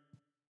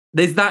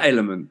there's that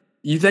element.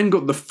 You then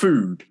got the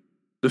food.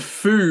 The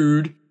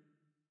food,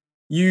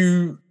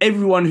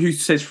 everyone who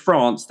says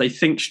France, they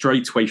think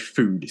straight away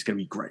food. It's going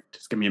to be great.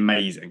 It's going to be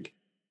amazing.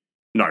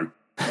 No.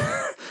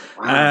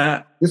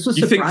 Wow. This was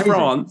you surprising. Think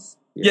France.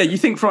 Yeah, you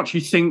think France,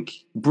 you think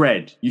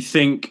bread. You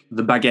think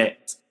the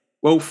baguette.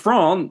 Well,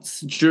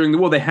 France, during the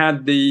war, they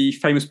had the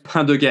famous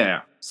pain de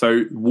guerre,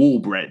 so war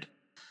bread.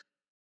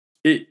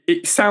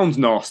 It sounds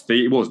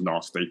nasty. It was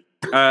nasty.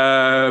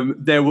 There's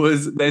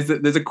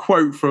a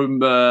quote from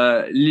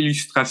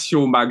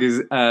l'Illustration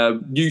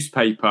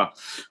newspaper,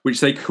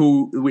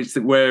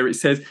 where it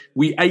says,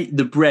 "We ate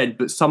the bread,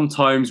 but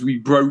sometimes we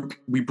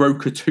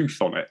broke a tooth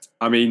on it."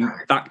 I mean,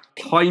 that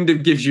kind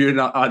of gives you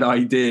an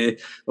idea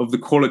of the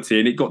quality,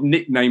 and it got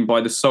nicknamed by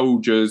the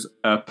soldiers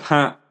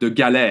pain de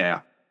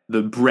galère,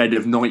 the bread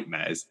of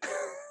nightmares.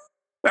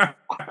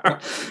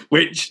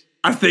 which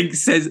I think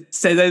says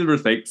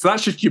everything. So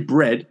that's just your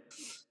bread.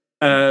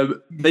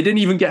 They didn't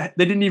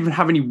even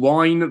have any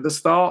wine at the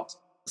start.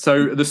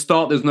 So at the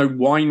start, there's no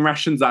wine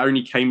rations. That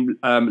only came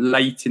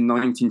late in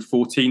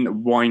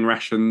 1914. Wine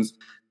rations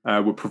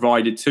were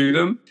provided to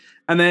them.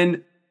 And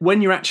then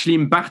when you're actually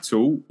in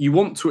battle, you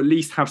want to at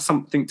least have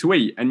something to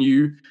eat. And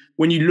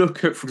when you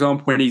look at, for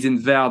example, when he's in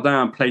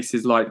Verdun,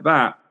 places like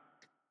that,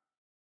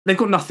 they've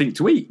got nothing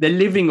to eat. They're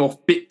living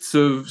off bits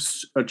of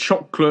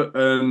chocolate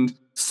and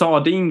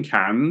sardine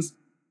cans.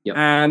 Yep.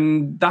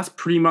 And that's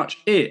pretty much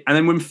it. And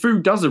then when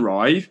food does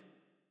arrive,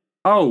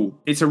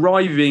 it's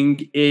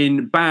arriving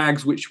in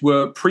bags which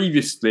were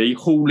previously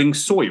hauling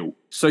soil.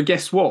 So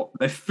guess what?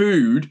 Their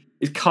food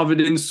is covered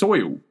in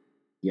soil.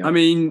 Yep. I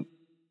mean,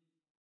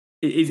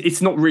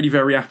 it's not really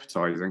very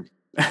appetizing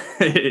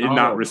in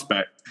that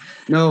respect.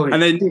 No,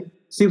 and then it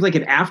seems like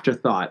an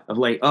afterthought of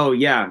like, oh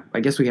yeah,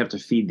 I guess we have to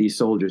feed these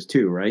soldiers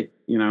too, right?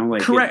 You know,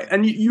 like correct.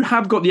 And you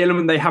have got the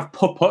element they have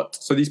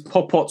popots. So these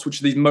popots,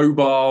 which are these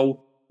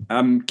mobile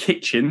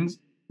kitchens,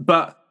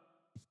 but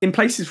in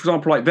places, for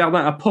example, like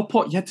Verdun, a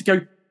popot, you had to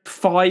go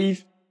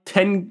 5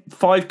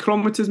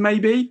 kilometers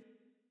maybe.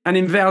 And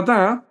in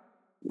Verdun,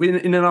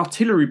 in an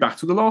artillery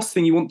battle, the last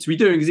thing you want to be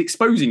doing is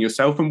exposing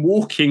yourself and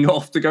walking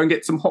off to go and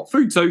get some hot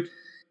food. So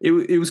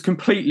it was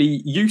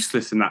completely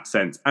useless in that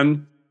sense.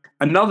 And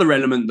another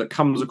element that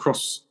comes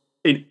across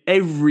in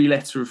every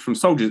letter from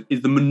soldiers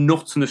is the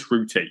monotonous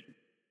routine.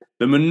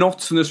 The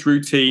monotonous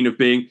routine of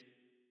being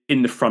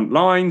in the front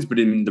lines, but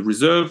in the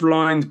reserve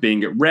lines,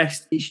 being at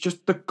rest. It's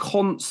just the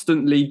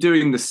constantly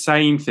doing the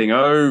same thing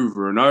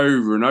over and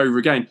over and over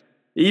again.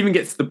 It even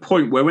gets to the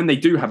point where when they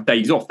do have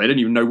days off, they don't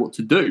even know what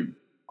to do.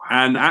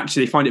 And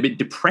actually they find it a bit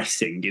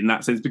depressing in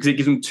that sense because it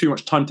gives them too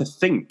much time to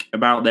think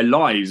about their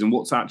lives and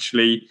what's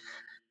happening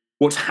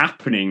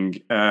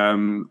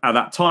at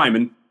that time.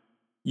 And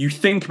you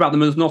think about the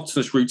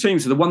monotonous routine.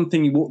 So the one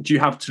thing, what do you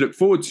have to look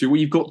forward to? Well,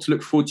 you've got to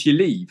look forward to your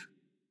leave.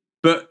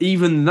 But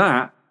even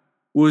that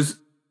was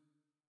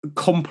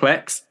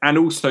complex and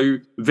also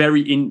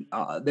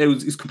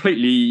it's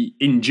completely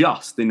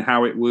unjust in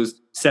how it was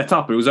set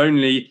up. It was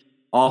only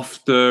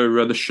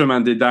after the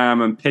Chemin des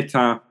Dames and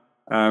Pétain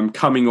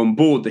coming on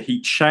board that he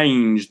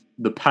changed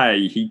the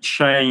pay, he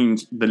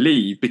changed the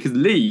leave, because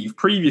leave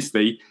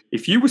previously,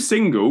 if you were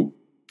single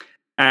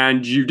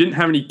and you didn't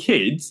have any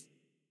kids,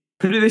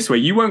 put it this way,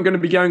 you weren't going to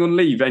be going on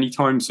leave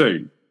anytime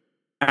soon.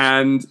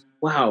 And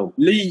wow,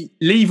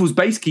 leave was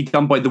basically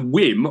done by the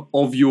whim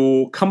of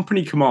your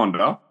company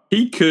commander.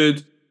 He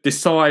could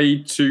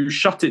decide to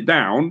shut it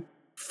down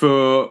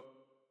for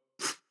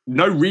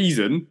no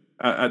reason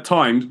at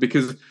times,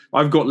 because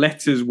I've got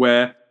letters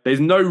where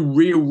there's no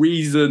real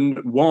reason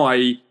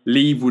why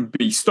leave would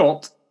be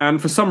stopped.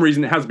 And for some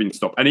reason, it has been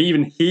stopped. And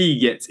even he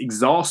gets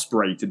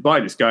exasperated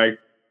by this, going,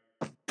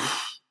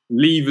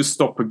 leave us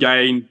stop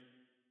again.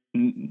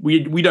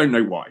 We don't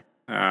know why.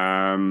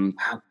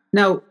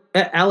 Now,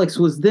 Alex,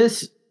 was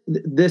this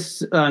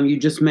you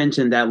just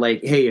mentioned that,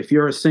 like, hey, if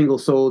you're a single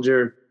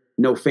soldier,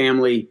 no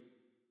family,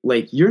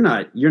 like you're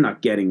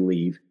not getting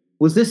leave.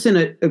 Was this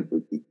I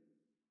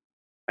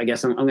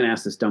guess I'm going to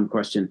ask this dumb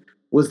question.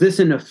 Was this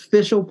an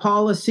official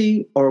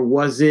policy, or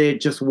was it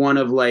just one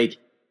of like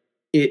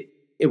it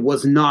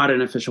was not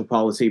an official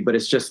policy, but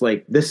it's just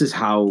like this is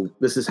how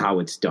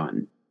it's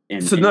done?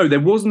 No, there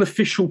was an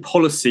official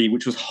policy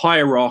which was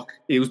hierarchy.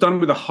 It was done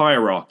with a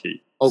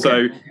hierarchy. Okay.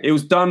 So it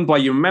was done by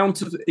your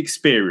amount of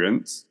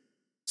experience.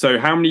 So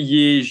how many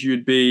years you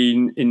had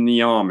been in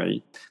the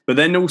army. But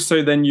then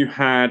you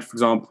had, for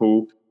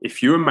example,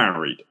 if you were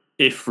married,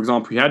 if, for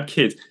example, you had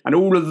kids, and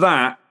all of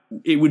that,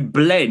 it would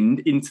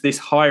blend into this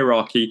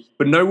hierarchy,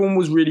 but no one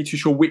was really too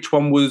sure which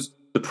one was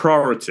the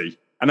priority.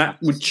 And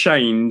that would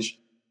change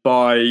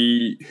by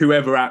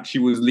whoever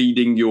actually was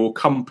leading your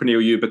company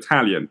or your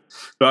battalion.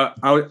 But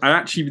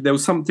there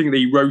was something that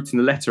he wrote in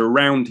the letter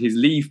around his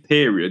leave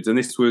periods, and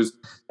this was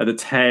at the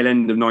tail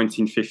end of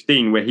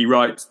 1915, where he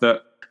writes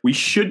that we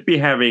should be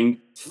having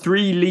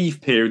 3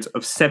 leave periods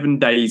of 7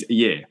 days a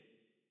year.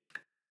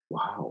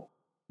 Wow.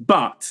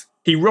 But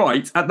he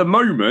writes, at the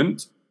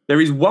moment,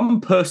 there is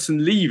one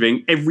person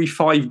leaving every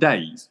 5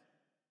 days.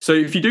 So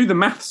if you do the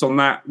maths on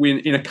that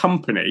in a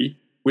company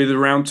with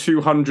around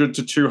 200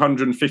 to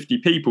 250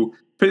 people,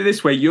 put it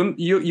this way, you're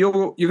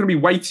going to be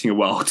waiting a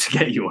while to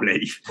get your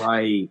leave.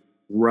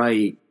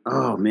 Right.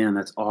 Oh man,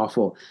 that's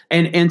awful.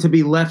 And to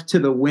be left to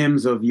the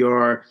whims of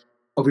your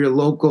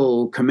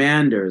local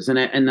commanders.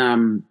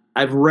 And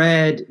I've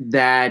read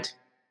that,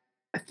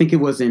 I think it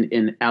was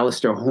in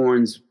Alistair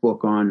Horn's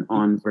book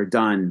on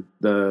Verdun,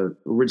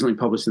 originally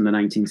published in the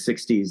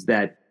 1960s,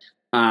 that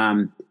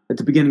at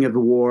the beginning of the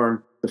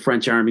war, the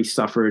French army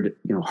suffered,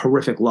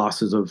 horrific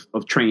losses of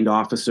trained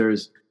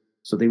officers.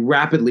 So they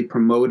rapidly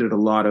promoted a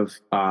lot of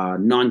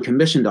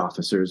non-commissioned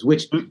officers,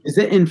 which is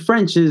that in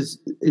French is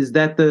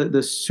that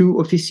the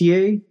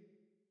sous-officier,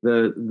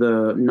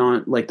 the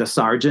non, like the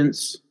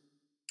sergeants.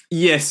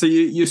 Yes, so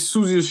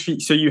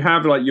so you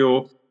have like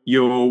your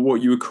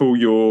what you would call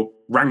your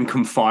rank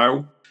and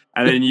file,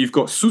 And then you've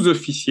got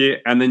sous-officier,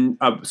 and then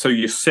so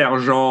your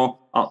sergeant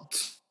up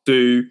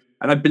to,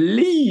 and I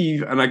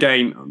believe, and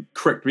again,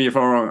 correct me if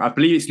I'm wrong, I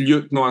believe it's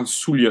lieutenant and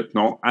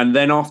sous-lieutenant. And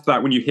then after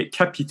that, when you hit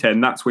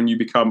capitaine, that's when you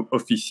become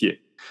officier.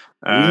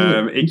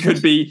 It could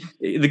be,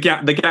 the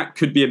gap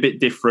could be a bit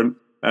different.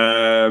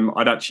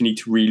 I'd actually need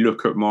to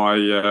relook at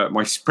my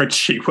my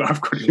spreadsheet where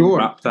I've got it all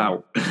mapped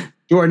out.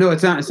 Sure. No,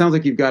 it sounds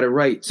like you've got it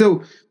right.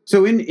 So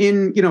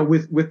in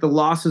with the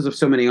losses of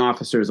so many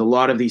officers, a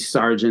lot of these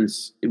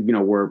sergeants,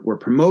 were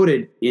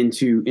promoted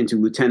into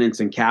lieutenants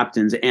and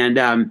captains. And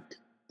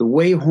the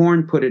way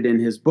Horn put it in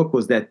his book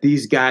was that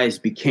these guys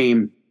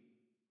became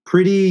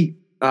pretty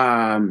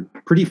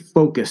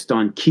focused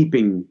on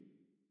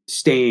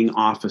staying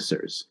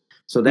officers.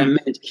 So that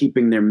meant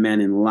keeping their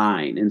men in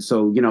line. And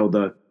so,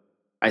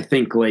 I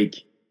think like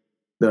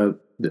the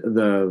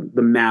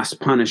mass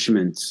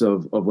punishments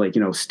of like,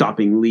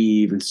 stopping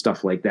leave and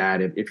stuff like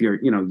that. If you're,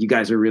 you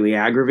guys are really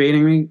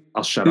aggravating me,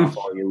 I'll shut off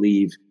all your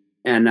leave.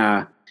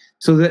 And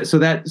so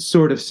that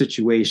sort of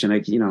situation,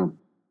 like,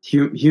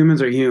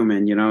 humans are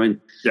human,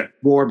 and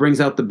war brings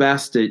out the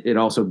best. It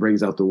also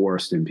brings out the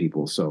worst in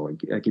people. So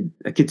I could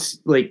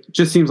like,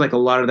 just seems like a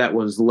lot of that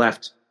was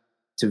left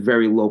to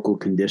very local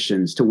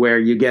conditions, to where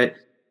you get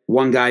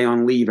one guy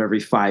on leave every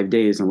 5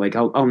 days, and like,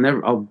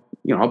 I'll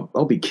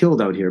be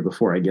killed out here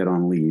before I get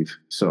on leave.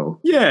 So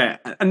yeah,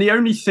 and the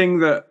only thing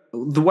that,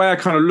 the way I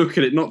kind of look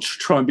at it, not to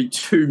try and be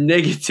too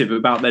negative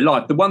about their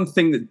life, the one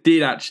thing that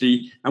did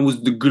actually, and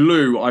was the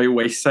glue, I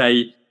always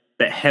say,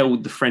 that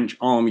held the French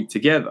army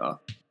together,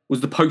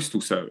 was the postal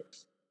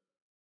service.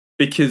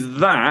 Because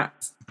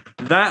that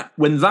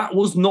when that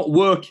was not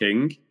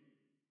working,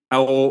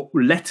 or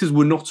letters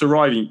were not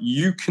arriving,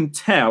 you can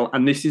tell,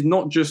 and this is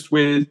not just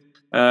with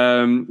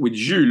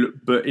Jules,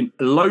 but in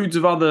loads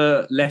of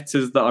other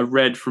letters that I've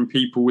read from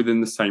people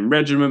within the same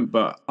regiment,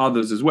 but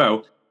others as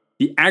well,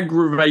 the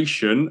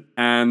aggravation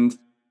and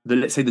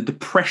let's say the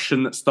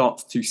depression that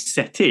starts to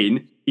set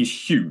in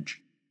is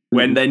huge.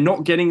 When they're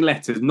not getting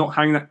letters, not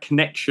having that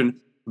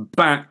connection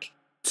back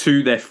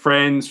to their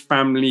friends,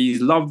 families,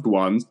 loved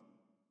ones,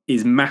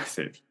 is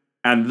massive.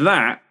 And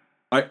that,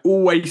 I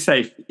always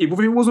say, if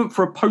it wasn't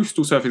for a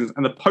postal service,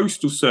 and the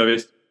postal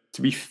service,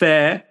 to be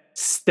fair,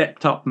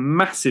 stepped up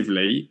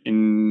massively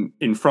in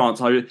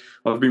France.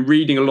 I've been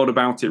reading a lot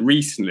about it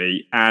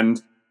recently, and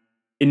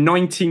in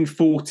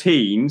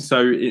 1914,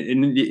 so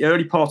in the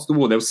early parts of the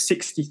war, there was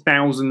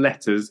 60,000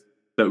 letters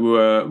that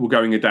were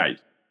going a day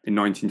in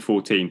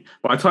 1914.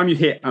 By the time you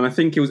hit, and I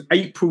think it was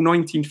April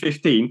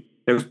 1915,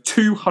 there was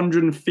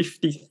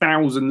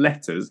 250,000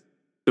 letters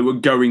that were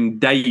going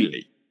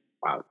daily.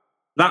 Wow.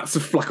 That's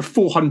like a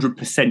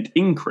 400%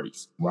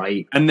 increase.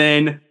 Right. And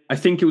then I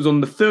think it was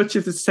on the 30th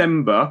of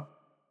December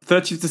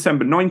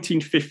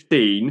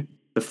 1915,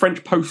 the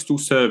French Postal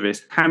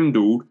Service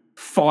handled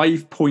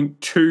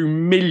 5.2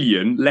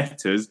 million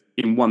letters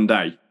in one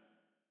day.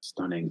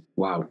 Stunning.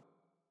 Wow.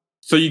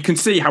 So you can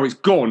see how it's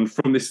gone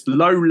from this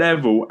low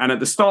level. And at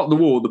the start of the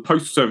war, the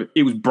Postal Service,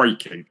 it was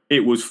breaking.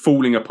 It was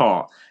falling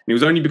apart. And it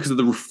was only because of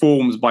the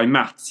reforms by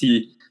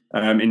Marty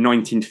in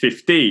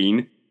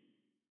 1915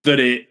 that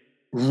it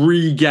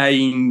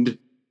regained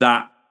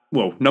that,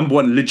 well, number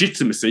one,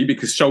 legitimacy,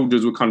 because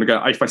soldiers would kind of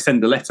go, if I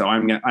send a letter, I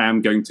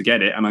am going to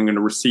get it, and I'm going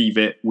to receive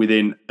it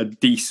within a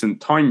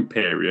decent time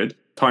period.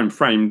 And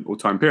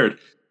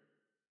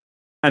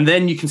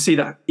then you can see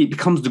that it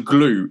becomes the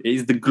glue. It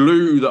is the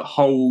glue that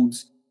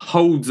holds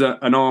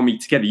an army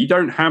together. You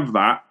don't have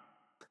that,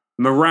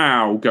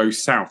 morale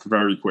goes south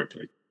very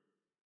quickly.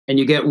 And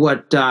you get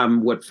what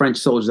French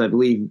soldiers, I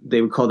believe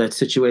they would call that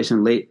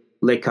situation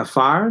les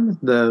cafards,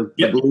 the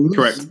blues.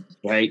 Correct.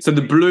 Right. So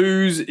the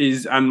blues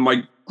is, and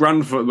my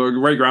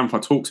great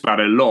grandfather talks about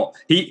it a lot.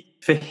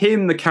 For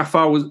him, the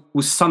cafard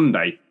was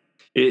Sunday.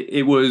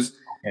 It was.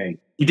 Okay.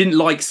 He didn't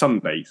like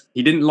Sundays.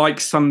 He didn't like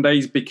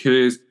Sundays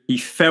because he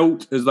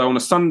felt as though on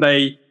a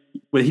Sunday,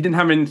 well, he didn't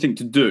have anything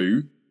to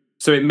do,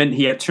 so it meant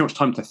he had too much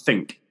time to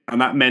think, and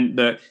that meant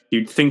that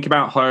he'd think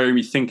about home,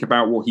 he'd think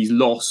about what he's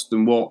lost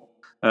and what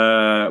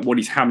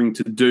he's having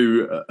to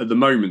do at the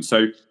moment.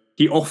 So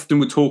he often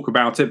would talk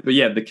about it. But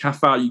yeah, the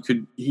cafard,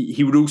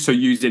 he would also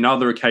use it in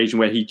other occasions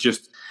where he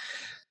just,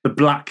 the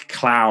black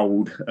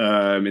cloud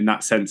in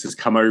that sense has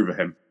come over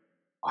him.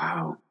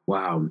 Wow.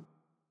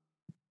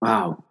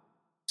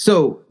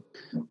 So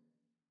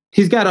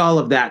he's got all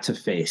of that to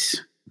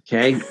face,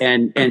 okay?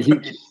 And he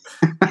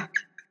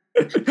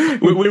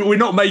we're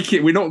not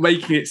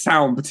making it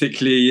sound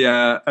particularly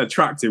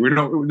attractive. There's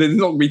not going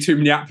to be too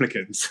many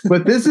applicants.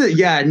 But this is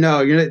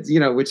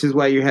which is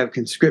why you have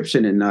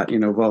conscription and not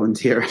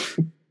volunteering.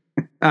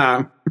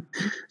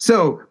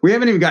 So we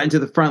haven't even gotten to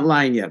the front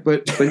line yet,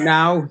 but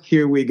now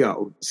here we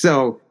go.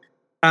 So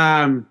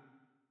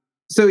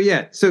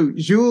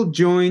Jules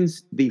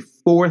joins the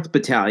 4th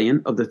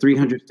Battalion of the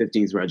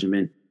 315th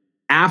Regiment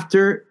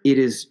after it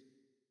is,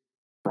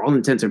 for all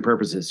intents and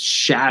purposes,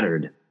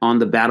 shattered on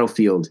the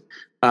battlefield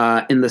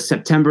in the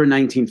September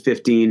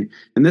 1915.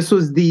 And this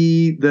was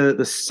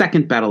the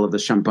second Battle of the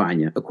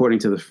Champagne, according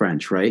to the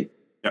French, right?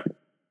 Yep.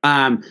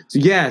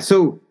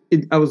 So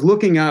I was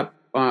looking up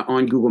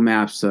on Google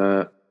Maps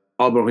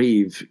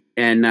Alberive,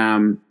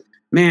 and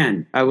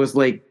man, I was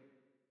like,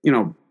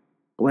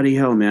 bloody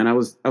hell, man! I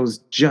was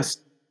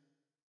just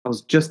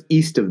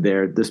east of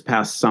there this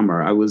past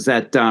summer. I was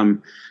at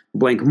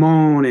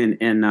Blancmont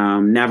and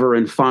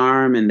Navarone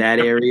Farm in that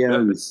area.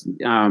 And,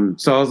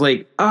 so I was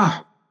like,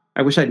 I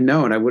wish I'd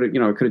known. I would have,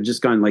 I could have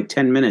just gone like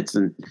 10 minutes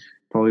and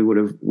probably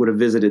would have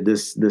visited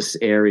this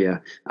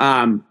area.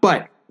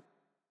 But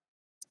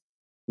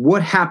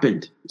what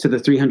happened to the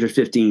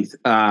 315th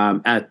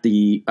at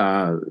the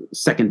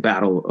Second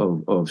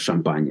Battle of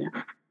Champagne?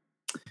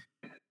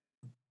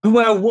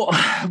 Well,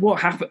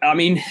 what happened? I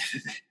mean,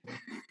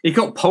 it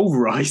got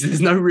pulverized.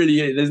 There's no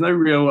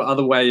real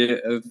other way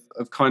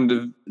of kind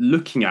of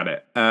looking at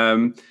it.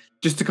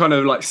 Just to kind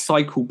of like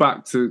cycle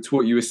back to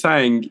what you were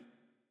saying,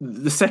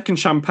 the second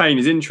Champagne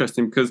is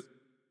interesting because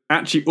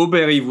actually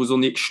Auberive was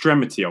on the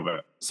extremity of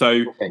it.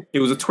 So It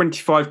was a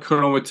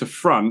 25-kilometer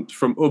front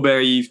from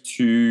Auberive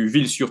to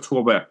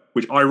Ville-sur-Tourbet,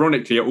 which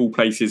ironically are all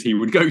places he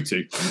would go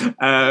to.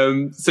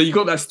 So you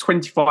got that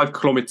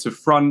 25-kilometer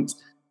front.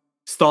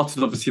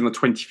 Started obviously on the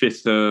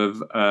 25th of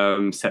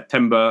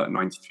September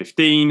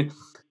 1915,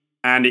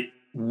 and it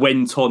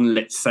went on,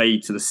 let's say,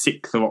 to the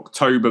 6th of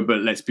October, but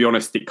let's be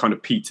honest, it kind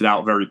of petered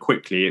out very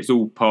quickly. It's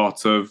all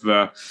part of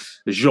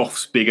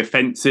Joffre's big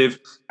offensive,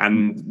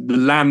 and the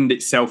land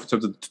itself, in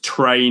terms of the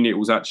terrain, it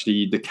was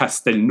actually the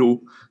Castelnau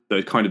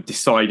that kind of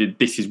decided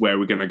this is where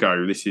we're going to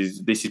go. This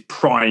is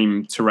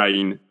prime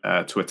terrain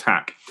to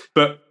attack.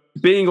 But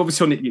being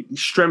obviously on the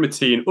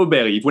extremity in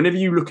Auberive, whenever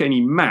you look at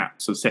any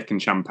maps of Second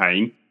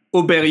Champagne,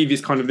 Auberive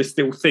is kind of this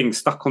little thing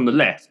stuck on the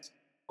left.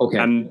 Okay.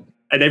 And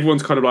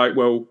everyone's kind of like,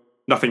 well,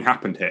 nothing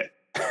happened here.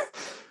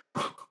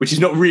 Which is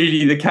not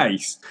really the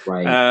case.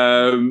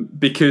 Right.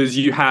 Because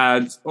you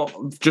had,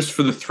 just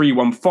for the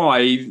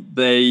 315,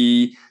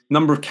 the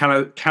number of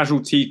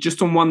casualties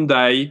just on one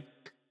day,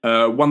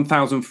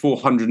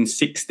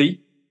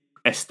 1,460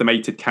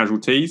 estimated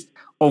casualties.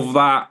 Of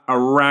that,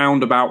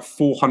 around about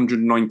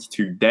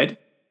 492 dead.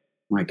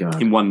 My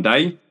God. In one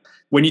day.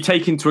 When you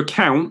take into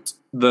account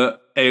that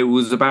it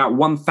was about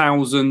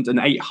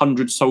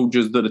 1,800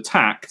 soldiers that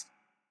attacked,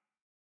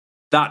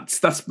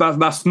 that's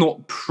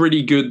not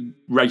pretty good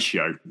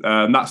ratio.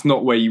 That's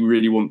not where you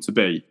really want to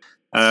be.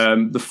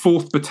 The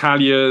 4th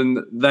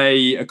Battalion,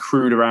 they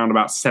accrued around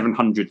about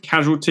 700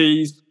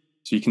 casualties.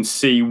 So you can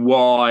see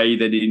why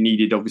that it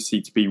needed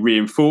obviously to be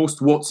reinforced.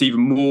 What's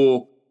even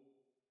more,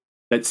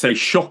 let's say,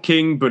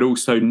 shocking, but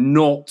also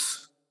not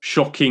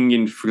shocking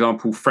in, for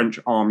example, French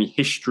army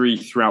history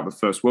throughout the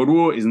First World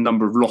War is the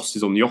number of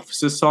losses on the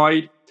officers'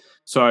 side.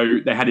 So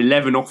they had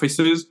 11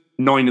 officers,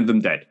 9 of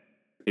them dead.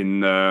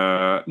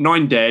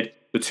 9 dead,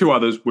 the 2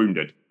 others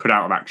wounded, put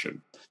out of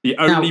action. The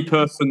only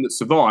person that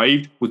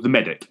survived was the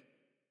medic.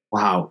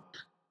 Wow.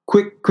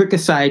 Quick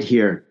aside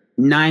here.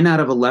 9 out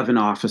of 11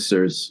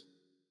 officers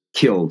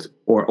killed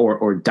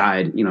or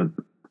died,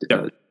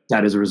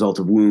 died as a result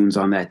of wounds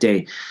on that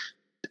day.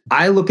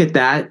 I look at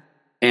that,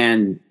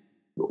 and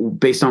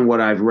based on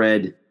what I've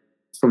read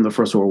from the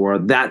First World War,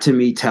 that to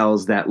me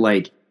tells that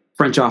like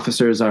French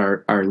officers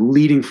are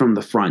leading from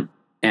the front,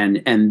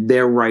 and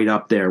they're right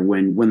up there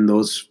when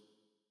those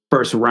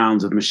first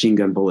rounds of machine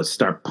gun bullets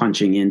start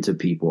punching into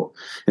people.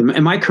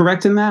 Am I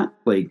correct in that?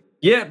 Like,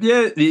 yeah,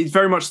 it's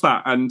very much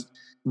that. And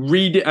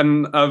read it,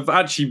 and I've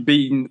actually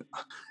been.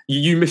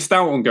 You missed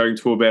out on going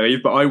to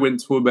Auberive, but I went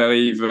to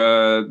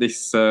Auberive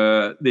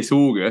this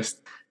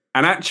August,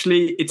 and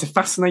actually it's a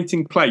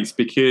fascinating place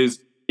because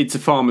it's a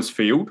farmer's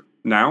field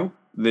now.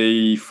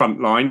 The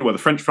front line, well, the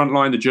French front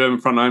line, the German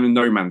front line, and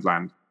no man's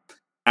land.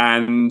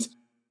 And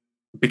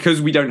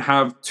because we don't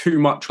have too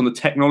much on the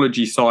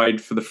technology side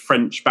for the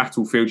French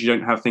battlefield, you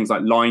don't have things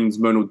like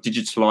linesmen or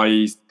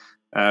digitalized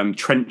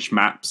trench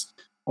maps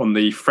on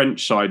the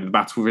French side of the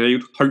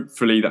battlefield.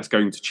 Hopefully that's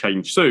going to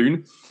change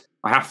soon.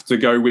 I have to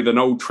go with an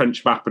old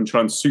trench map and try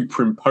and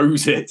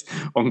superimpose it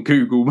on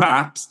Google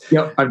Maps.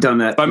 Yep, I've done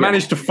that. I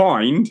managed to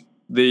find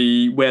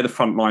where the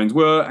front lines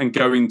were and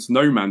go into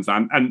no man's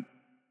land, and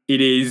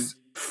it is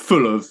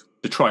full of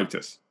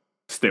detritus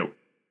still.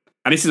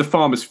 And this is a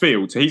farmer's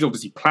field, so he's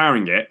obviously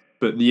ploughing it,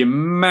 but the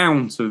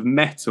amount of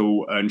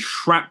metal and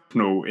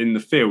shrapnel in the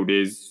field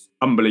is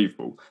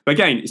unbelievable. But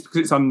again, it's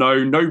because it's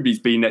unknown. Nobody's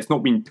been there. It's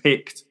not been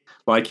picked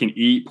like in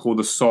Ypres or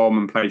the Somme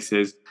and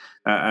places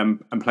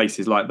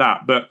like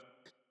that. But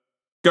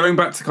going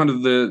back to kind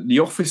of the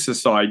officer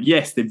side,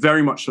 yes, they're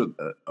very much at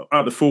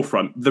the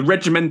forefront. The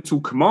regimental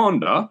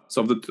commander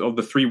of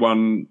the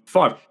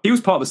 315, he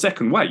was part of the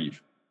second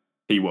wave.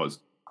 He was.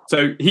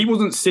 So he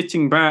wasn't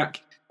sitting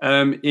back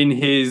in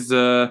his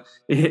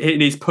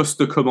poste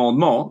de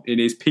commandement, in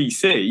his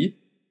PC.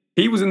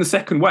 He was in the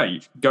second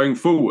wave going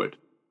forward.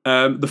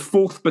 The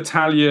 4th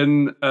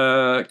Battalion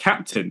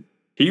captain,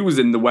 he was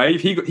in the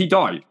wave. He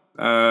died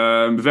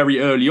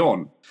very early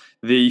on.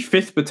 The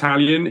 5th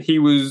Battalion, he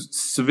was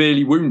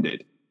severely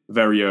wounded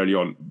very early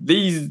on.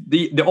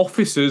 The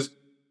officers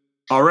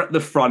are at the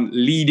front,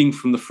 leading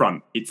from the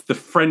front. It's the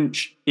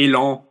French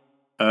élan.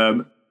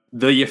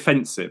 the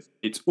offensive.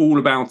 It's all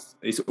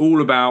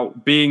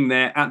about being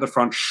there at the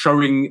front,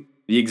 showing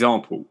the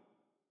example.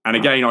 And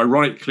again,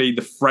 ironically,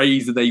 the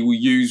phrase that they will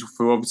use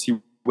for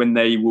obviously when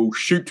they will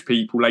shoot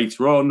people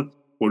later on,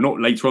 well, not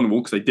later on the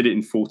wall because they did it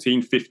in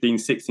 14, 15,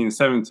 16,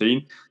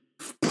 17,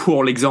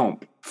 pour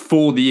l'exemple,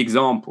 for the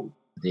example.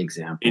 The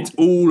example. It's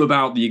all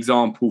about the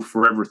example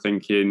for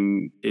everything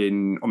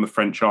on the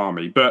French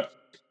army. But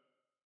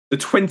the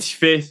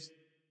 25th,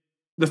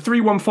 the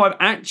 315,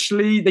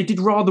 actually, they did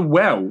rather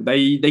well.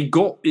 They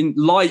got in,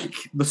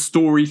 like the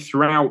story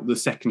throughout the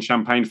second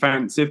Champagne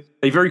offensive,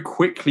 they very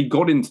quickly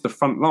got into the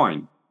front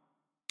line.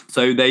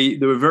 So they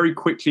were very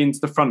quickly into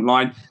the front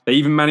line. They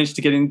even managed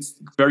to get in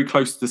very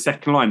close to the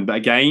second line. But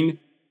again,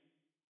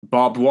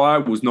 barbed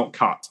wire was not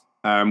cut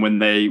when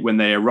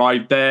they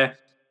arrived there.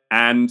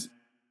 And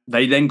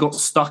they then got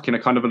stuck in a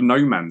kind of a no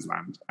man's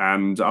land.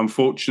 And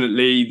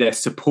unfortunately, their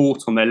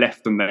support on their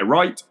left and their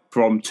right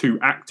from two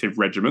active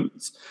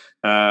regiments,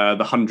 the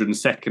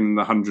 102nd and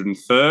the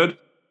 103rd,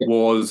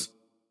 was,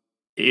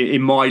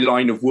 in my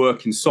line of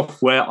work in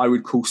software, I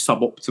would call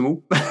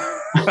suboptimal.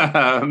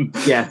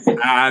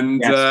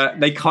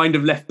 They kind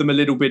of left them a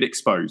little bit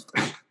exposed.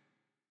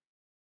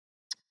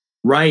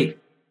 Right.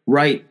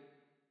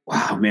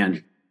 Wow,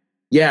 man.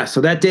 Yeah,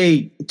 so that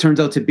day turns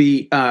out to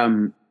be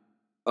a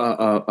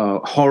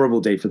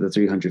horrible day for the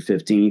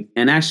 315th.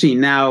 And actually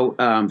now,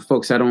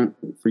 folks,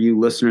 for you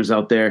listeners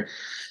out there,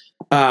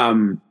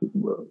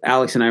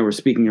 Alex and I were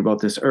speaking about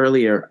this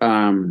earlier.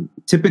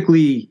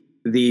 Typically,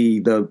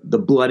 the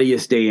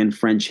bloodiest day in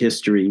French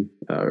history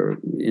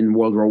in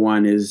World War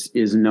I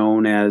is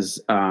known as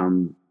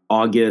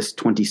August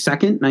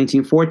 22nd,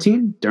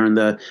 1914, during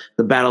the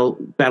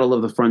Battle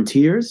of the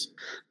Frontiers.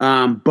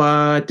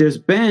 But there's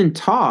been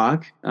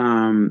talk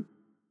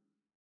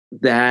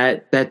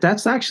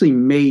that's actually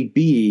may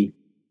be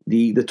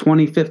the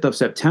 25th of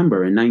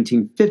September in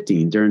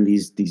 1915 during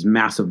these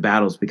massive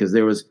battles, because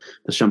there was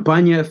the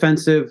Champagne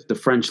offensive. The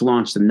French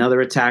launched another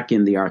attack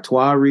in the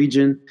Artois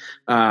region.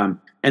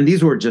 And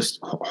these were just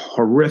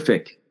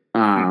horrific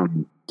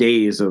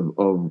days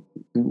of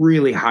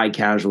really high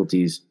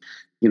casualties,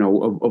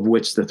 of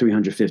which the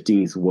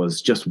 315th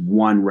was just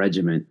one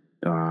regiment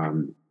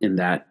in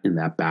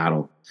that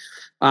battle.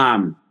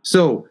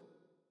 So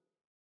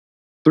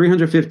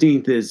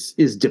 315th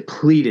is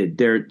depleted.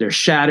 They're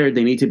shattered.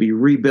 They need to be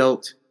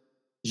rebuilt.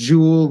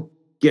 Jules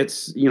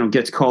gets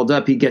called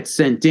up. He gets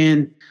sent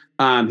in.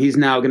 He's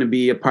now going to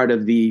be a part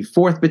of the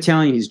 4th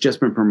Battalion. He's just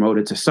been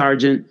promoted to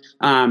sergeant.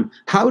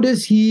 How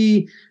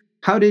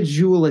did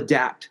Jules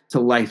adapt to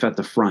life at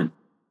the front?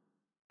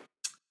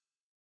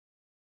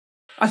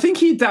 I think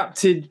he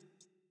adapted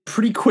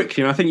pretty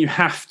quickly, and I think you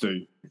have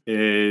to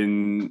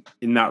in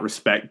that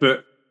respect.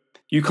 But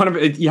you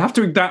have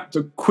to adapt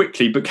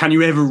quickly, but can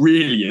you ever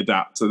really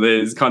adapt? So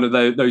there's kind of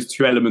those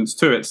two elements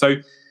to it. So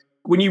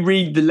when you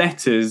read the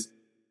letters,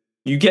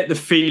 you get the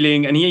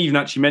feeling, and he even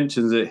actually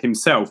mentions it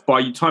himself,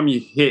 by the time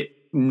you hit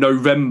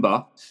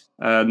November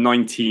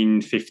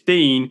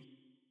 1915,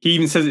 he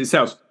even says it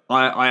himself,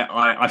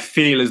 I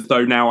feel as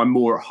though now I'm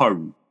more at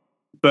home.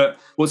 But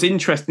what's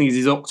interesting is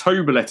his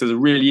October letters are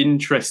really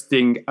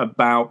interesting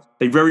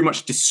they very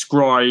much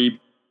describe,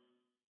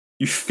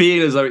 you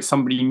feel as though it's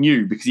somebody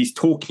new, because he's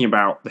talking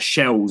about the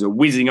shells are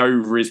whizzing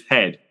over his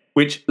head,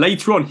 which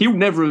later on, he'll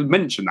never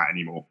mention that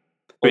anymore.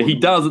 But he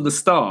does at the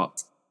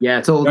start. Yeah,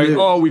 it's all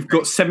new. Oh, we've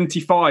got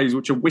 75s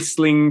which are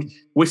whistling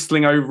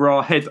over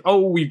our heads.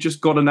 Oh, we've just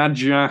got an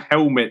Adrien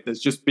helmet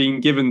that's just been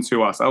given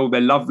to us. Oh,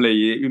 they're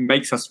lovely. It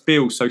makes us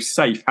feel so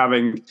safe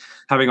having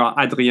our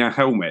Adrien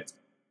helmet.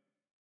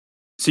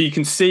 So you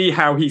can see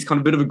how he's kind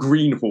of a bit of a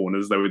greenhorn,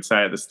 as they would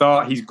say at the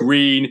start. He's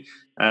green.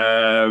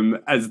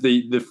 As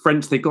the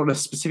French, they got a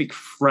specific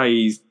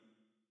phrase.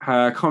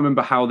 I can't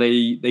remember how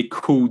they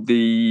called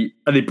the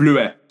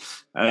bleuet,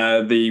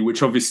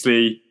 which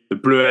obviously the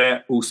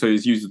bleuet also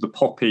is used as the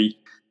poppy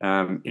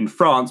in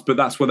France, but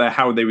that's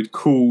how they would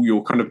call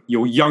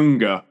your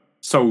younger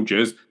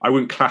soldiers. I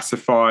wouldn't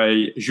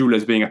classify Jules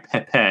as being a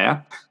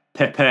pépère.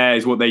 Pépère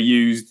is what they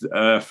used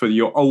for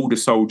your older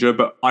soldier,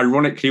 but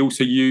ironically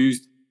also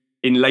used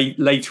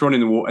later on in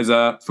the war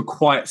for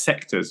quiet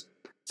sectors.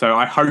 So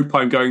I hope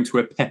I'm going to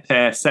a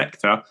pépère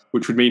sector,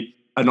 which would mean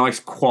a nice,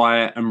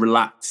 quiet and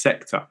relaxed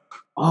sector.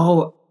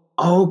 Oh,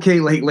 okay,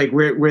 like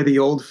where the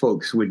old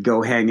folks would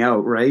go hang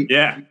out, right?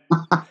 Yeah.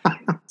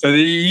 So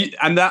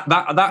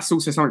that's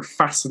also something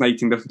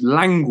fascinating. The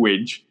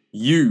language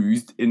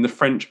used in the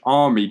French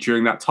army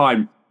during that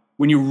time.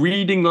 When you're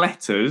reading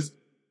letters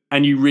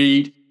and you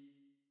read,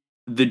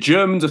 the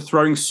Germans are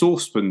throwing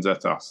saucepans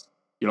at us,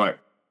 you're like,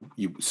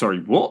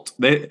 sorry, what?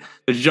 The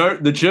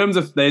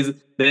Germans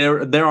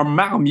there are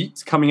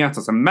marmites coming at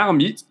us. And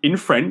marmite in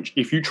French,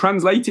 if you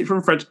translate it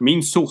from French,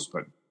 means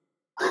saucepan.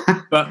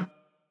 But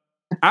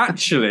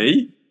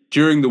actually,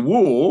 during the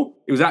war,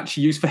 it was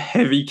actually used for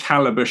heavy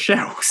caliber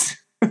shells.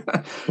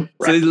 So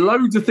there's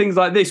loads of things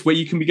like this where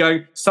you can be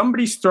going,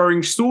 somebody's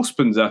throwing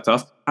saucepans at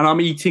us and I'm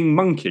eating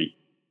monkey.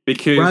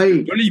 Because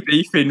bully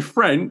beef in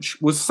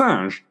French was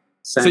singe.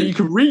 So you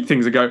can read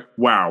things and go,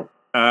 wow,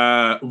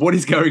 what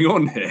is going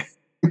on here?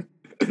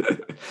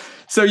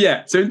 So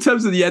in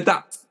terms of the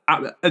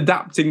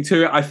adapting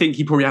to it, I think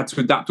he probably had to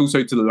adapt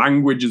also to the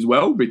language as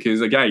well,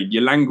 because again,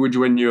 your language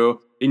when you're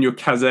in your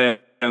caserne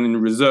and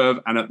in reserve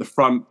and at the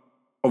front,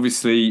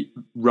 obviously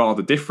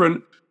rather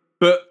different.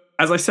 But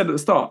as I said at the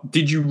start,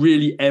 did you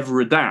really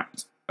ever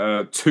adapt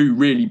to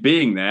really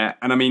being there?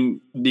 And I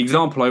mean, the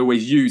example I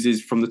always use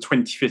is from the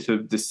 25th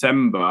of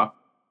December,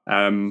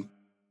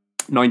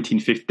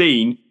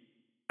 1915,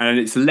 and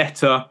it's a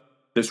letter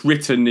that's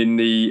written in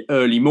the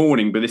early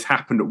morning, but this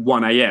happened at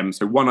 1 a.m.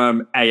 So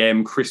 1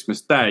 a.m. Christmas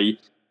Day,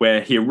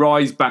 where he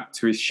arrives back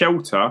to his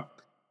shelter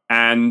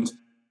and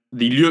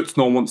the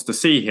lieutenant wants to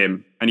see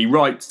him. And he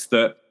writes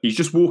that he's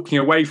just walking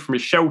away from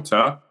his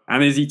shelter,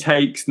 and as he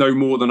takes no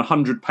more than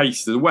 100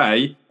 paces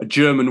away, a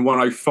German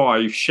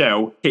 105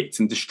 shell hits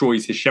and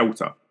destroys his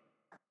shelter.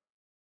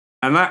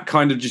 And that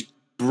kind of just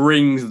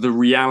brings the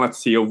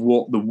reality of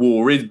what the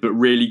war is, but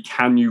really,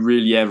 can you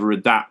really ever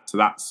adapt to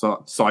that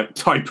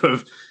type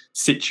of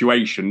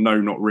situation? No,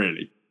 not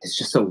really. It's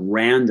just so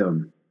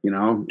random,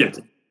 Yeah.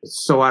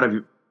 It's so out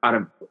of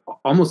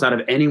almost out of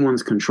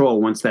anyone's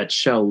control once that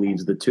shell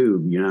leaves the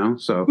tube,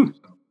 So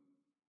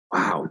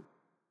wow.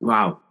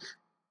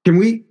 Can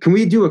we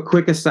do a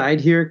quick aside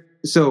here?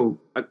 So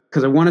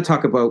because I want to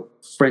talk about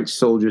French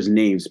soldiers'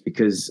 names,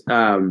 because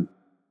Alex,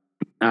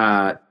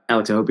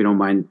 I hope you don't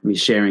mind me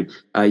sharing.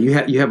 You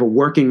have a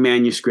working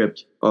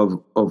manuscript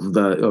of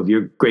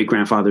your great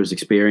grandfather's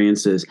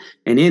experiences,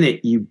 and in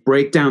it you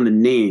break down the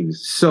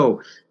names.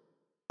 So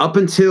up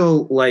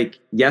until like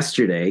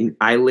yesterday,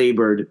 I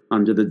labored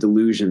under the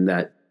delusion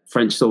that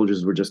French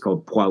soldiers were just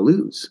called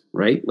poilus,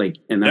 right? Like,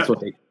 and that's what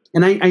they.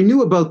 And I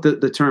knew about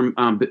the term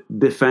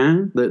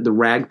biffin, the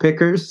rag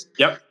pickers.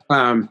 Yep.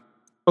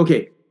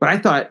 Okay, but I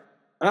thought,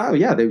 oh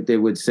yeah, they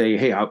would say,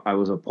 hey, I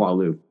was a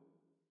poilu.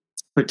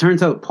 But it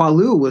turns out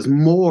Poilu was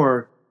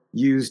more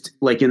used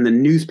like in the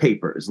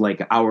newspapers,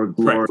 like our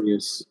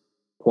glorious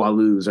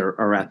Poilus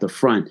are at the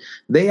front.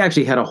 They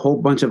actually had a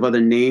whole bunch of other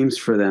names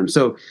for them.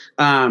 So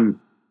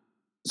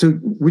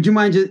would you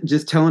mind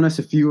just telling us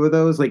a few of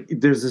those? Like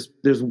there's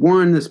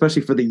one,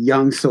 especially for the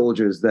young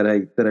soldiers that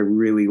I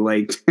really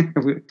liked.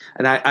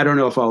 And I don't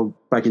know if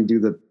I can do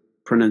the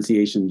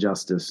pronunciation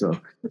justice. So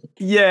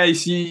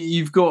yes,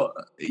 you've got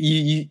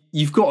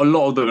a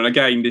lot of them, and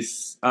again,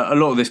 a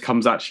lot of this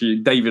comes actually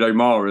David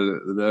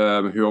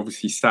O'Mara, who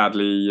obviously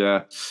sadly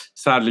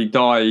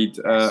died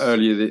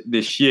earlier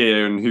this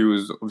year, and who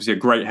was obviously a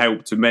great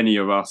help to many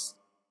of us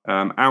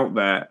out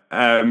there.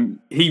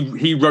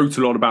 He wrote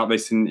a lot about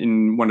this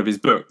in one of his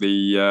books,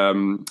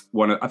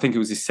 I think it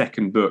was his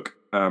second book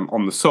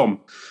on the Somme,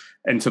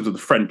 in terms of the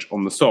French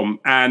on the Somme.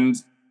 And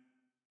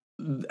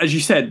as you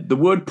said, the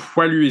word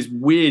poilu is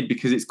weird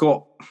because it's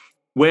got,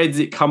 where does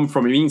it come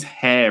from? It means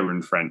hair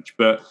in French,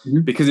 but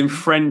because in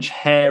French,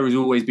 hair has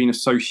always been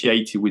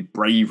associated with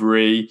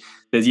bravery.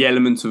 There's the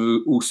element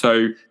of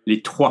also les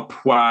trois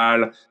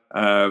poils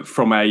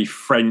from a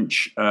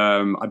French,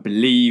 I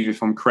believe,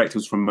 if I'm correct, it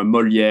was from a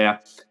Molière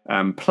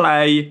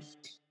play.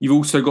 You've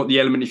also got the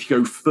element, if you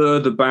go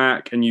further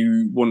back and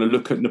you want to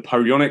look at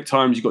Napoleonic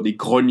times, you've got the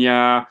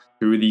grognards,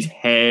 who are these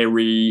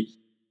hairy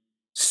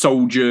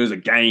soldiers.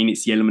 Again,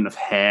 it's the element of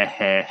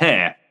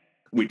hair,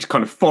 which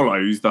kind of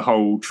follows the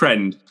whole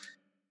trend.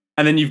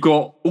 And then you've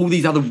got all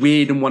these other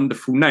weird and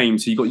wonderful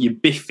names. So you've got your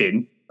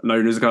biffin,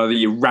 known as kind of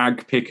your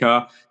rag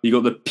picker. You've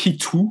got the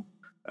pitou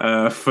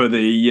for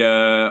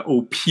the,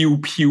 or pew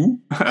pew,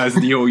 as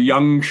the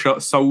young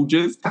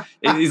soldiers.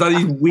 It's like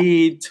these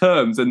weird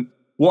terms. And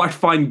what I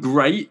find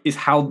great is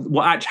how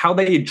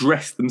they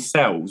address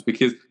themselves,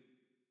 because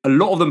a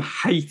lot of them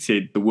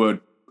hated the word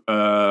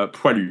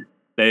poilu.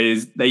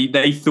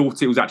 They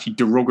thought it was actually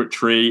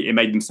derogatory. It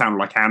made them sound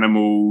like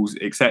animals,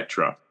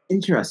 etc.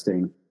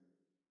 Interesting.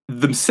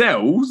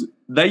 Themselves,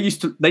 they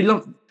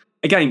love.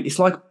 Again, it's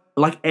like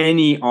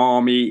any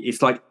army.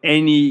 It's like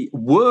any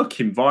work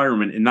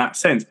environment in that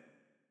sense.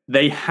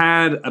 They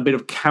had a bit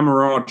of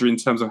camaraderie in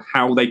terms of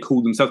how they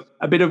called themselves.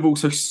 A bit of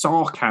also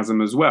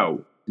sarcasm as well.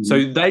 Mm-hmm.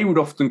 So they would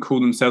often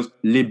call themselves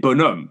les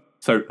bonhommes,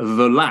 so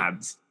the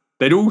lads.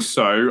 They'd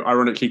also,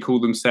 ironically, call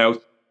themselves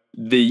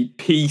the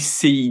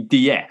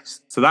PCDFs.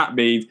 So that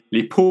means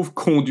les pauvres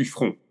cons du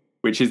front,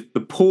 which is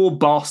the poor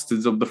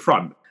bastards of the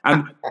front.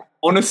 And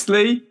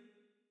honestly,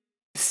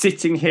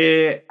 sitting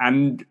here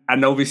and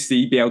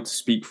obviously be able to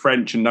speak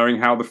French and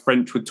knowing how the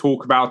French would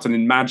talk about and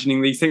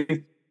imagining these things,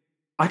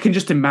 I can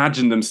just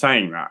imagine them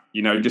saying that,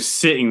 just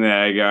sitting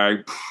there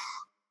going,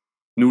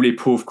 nous les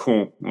pauvres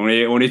cons,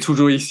 on est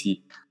toujours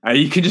ici. And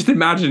you can just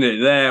imagine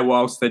it there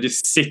whilst they're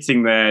just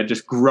sitting there,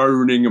 just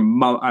groaning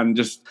and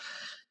just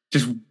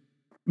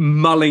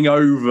mulling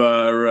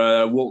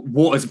over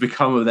what has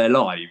become of their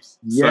lives.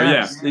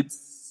 Yes. So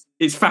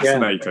it's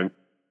fascinating. Yeah.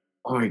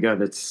 Oh my God,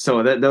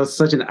 that was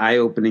such an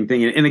eye-opening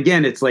thing. And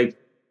again, it's like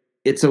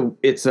it's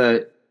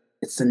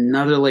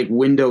another like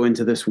window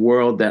into this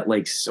world that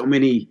like so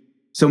many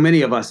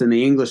of us in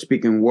the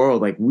English-speaking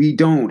world, like we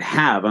don't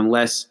have,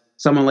 unless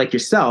someone like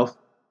yourself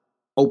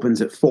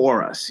opens it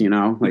for us,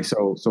 like,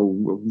 so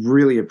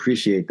really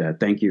appreciate that.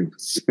 Thank you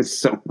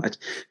so much.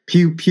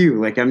 Pew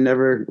pew. Like, I'm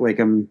never like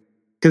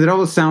because it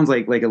always sounds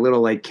like a little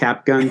like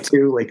cap gun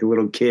too, like a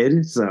little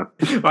kid. So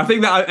I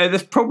think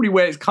that's probably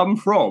where it's come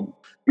from.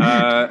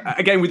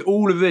 Again, with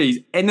all of these,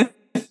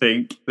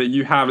 anything that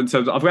you have in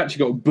terms of, I've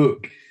actually got a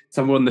book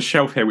somewhere on the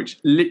shelf here, which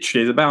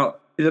literally is about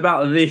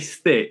this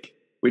thick,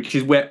 which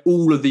is where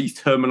all of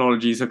these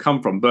terminologies have come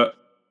from. But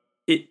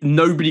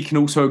nobody can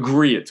also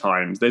agree at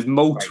times. There's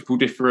multiple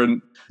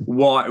different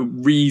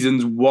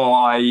reasons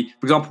why.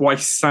 For example, why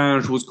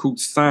Singe was called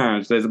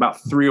Singe. There's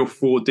about 3 or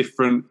 4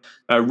 different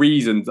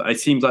reasons. It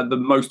seems like the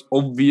most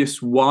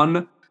obvious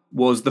one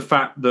was the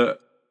fact that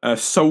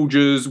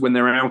soldiers, when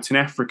they were out in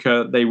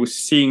Africa, they were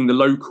seeing the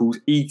locals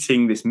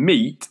eating this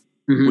meat,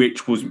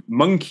 which was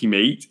monkey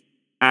meat.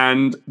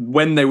 And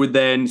when they were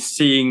then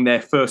seeing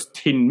their first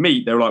tinned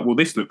meat, they were like, well,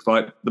 this looks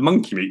like the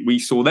monkey meat we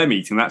saw them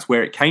eating. That's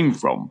where it came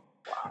from.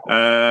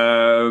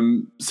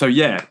 So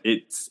yeah,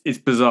 it's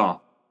bizarre.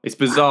 It's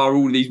bizarre,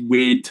 all these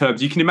weird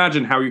terms. You can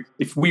imagine how,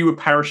 if we were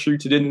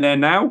parachuted in there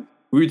now,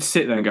 we would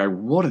sit there and go,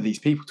 what are these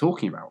people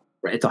talking about?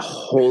 Right, it's a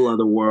whole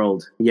other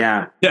world.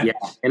 Yeah. And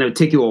it would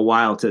take you a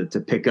while to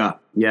pick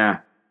up.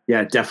 Yeah,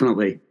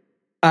 definitely.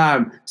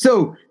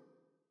 So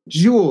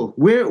Jules,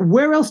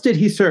 where else did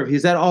he serve? He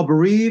was at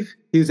Alberive.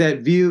 He was at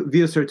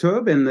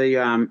Vieux-sur-Tourbe in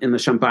the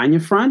Champagne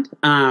front.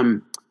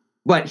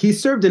 But he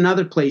served in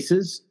other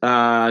places,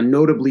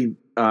 notably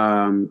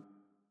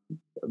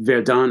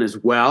Verdun as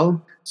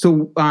well.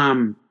 So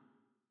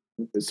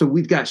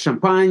we've got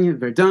Champagne,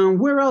 Verdun.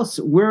 Where else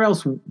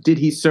did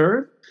he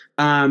serve?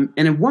 And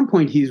at one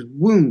point he's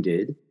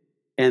wounded,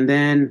 and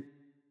then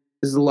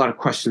this is a lot of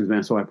questions,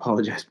 man. So I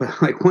apologize,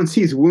 but like, once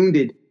he's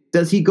wounded,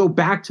 does he go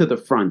back to the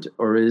front,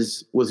 or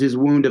was his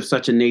wound of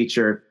such a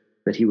nature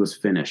that he was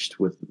finished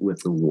with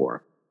the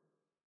war?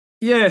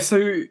 Yeah,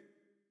 so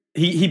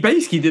he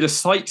basically did a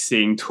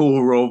sightseeing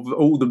tour of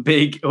all the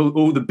big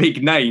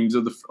names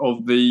of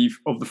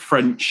the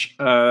French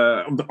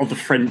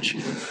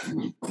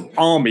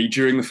army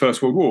during the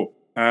First World War.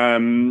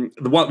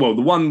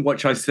 The one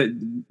which I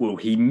said,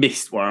 he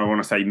missed. Well, I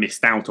want to say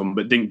missed out on,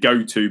 but didn't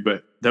go to.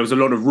 But there was a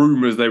lot of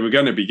rumours they were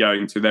going to be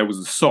going to. There was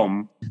the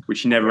Somme, which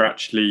he never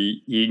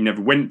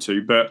went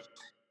to. But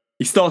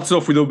he started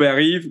off with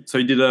Auberive, so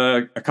he did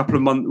a couple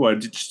of months. Well,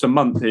 just a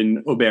month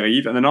in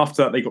Auberive, and then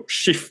after that, they got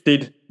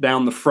shifted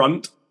down the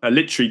front,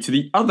 literally to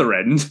the other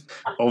end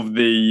of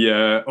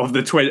the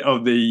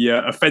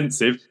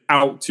offensive,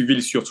 out to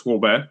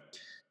Ville-sur-Tourbe,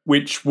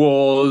 which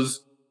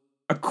was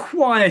a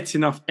quiet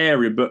enough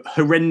area, but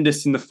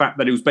horrendous in the fact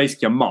that it was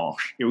basically a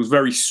marsh. It was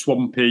very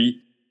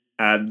swampy.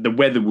 The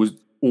weather was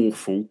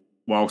awful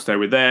whilst they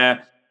were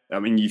there. I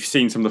mean, you've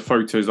seen some of the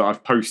photos that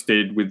I've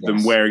posted with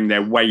them wearing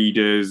their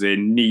waders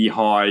in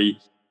knee-high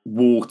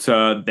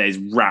water. There's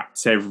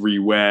rats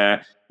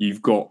everywhere.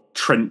 You've got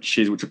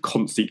trenches which are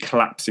constantly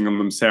collapsing on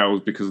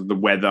themselves because of the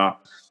weather.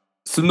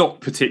 So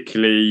not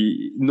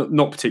particularly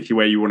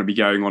where you want to be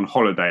going on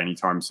holiday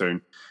anytime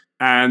soon.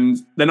 And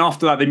then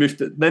after that,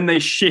 they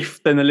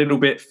shift a little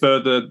bit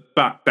further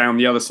back down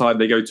the other side.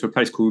 They go to a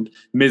place called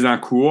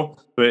Mézincourt,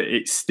 but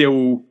it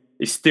still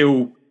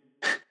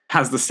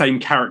has the same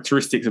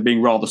characteristics of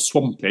being rather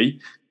swampy.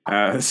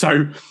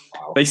 So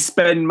they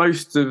spend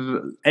most of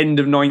end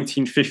of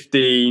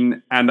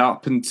 1915 and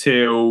up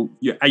until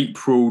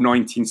April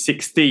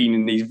 1916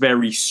 in these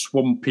very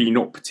swampy,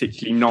 not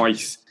particularly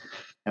nice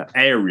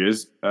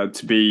areas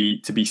to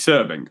be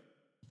serving.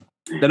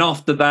 Then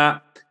after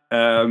that,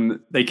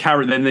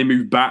 they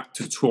move back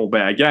to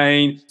Tourbe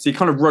again. So you're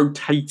kind of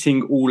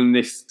rotating all in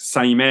this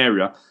same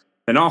area.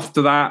 And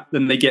after that,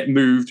 then they get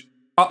moved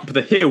up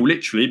the hill,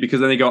 literally, because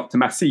then they go up to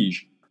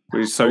Massige.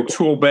 So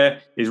Tourbe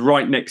is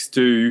right next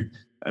to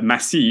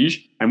Massige.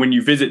 And when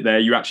you visit there,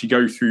 you actually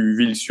go through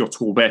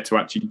Ville-sur-Tourbe to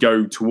actually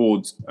go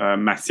towards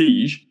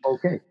Massige.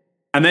 Okay.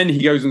 And then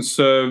he goes and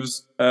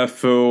serves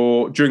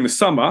during the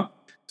summer.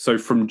 So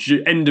from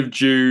end of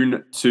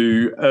June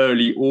to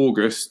early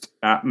August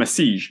at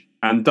Massige,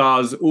 and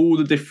does all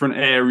the different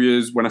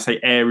areas. When I say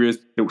areas,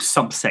 little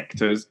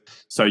subsectors.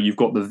 So you've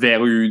got the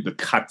Verru, the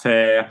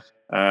Cratère,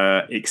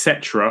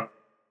 etc.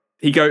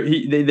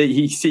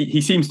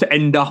 He seems to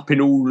end up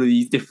in all of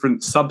these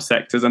different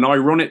subsectors, and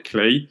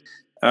ironically,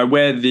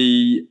 where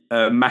the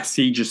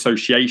Massige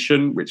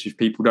Association, which if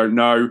people don't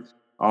know,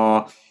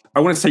 are, I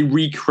want to say,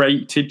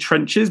 recreated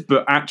trenches,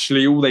 but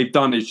actually all they've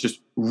done is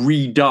just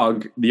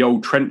redug the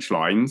old trench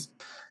lines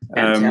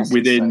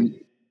within.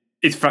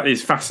 It's a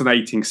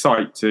fascinating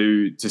sight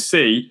to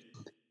see.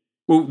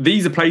 Well,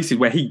 these are places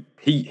where he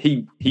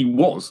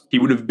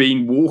would have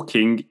been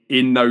walking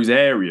in those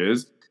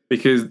areas,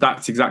 because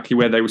that's exactly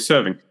where they were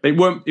serving. It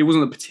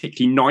wasn't a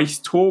particularly nice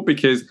tour,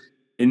 because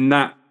in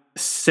that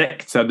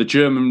sector the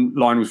German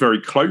line was very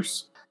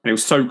close, and it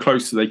was so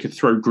close that they could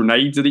throw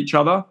grenades at each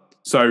other.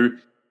 So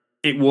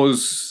it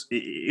was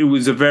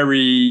a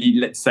very,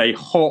 let's say,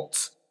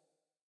 hot,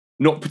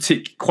 not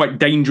particularly, quite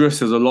dangerous.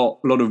 There's a lot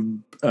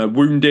of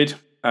wounded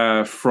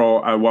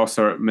whilst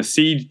they're at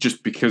Massige,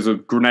 just because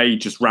of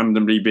grenades just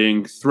randomly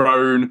being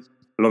thrown.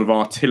 A a lot of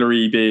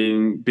artillery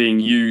being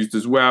used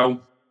as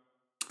well.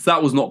 So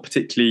that was not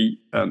particularly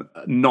a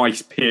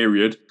nice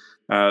period.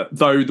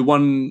 Though the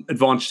one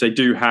advantage they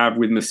do have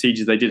with the siege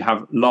is they did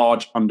have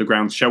large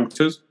underground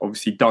shelters,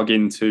 obviously dug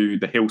into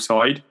the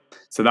hillside.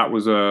 So that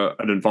was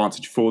an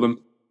advantage for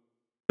them.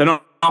 Then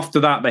after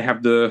that, they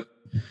have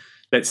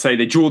let's say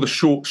they draw the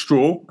short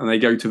straw and they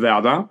go to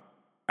Verdun,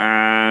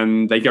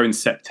 and they go in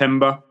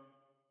September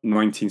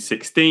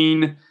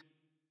 1916.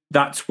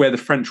 That's where the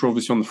French are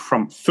obviously on the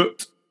front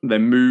foot. They're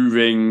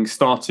moving,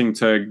 starting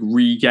to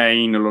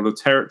regain a lot of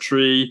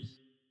territory.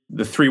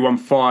 The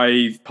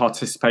 315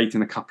 participate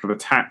in a couple of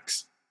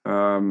attacks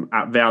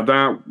at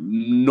Verdun,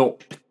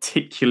 not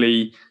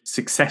particularly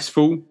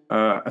successful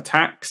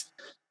attacks.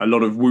 A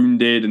lot of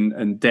wounded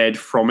and dead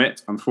from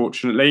it,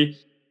 unfortunately.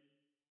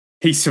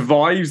 He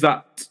survives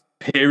that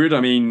period.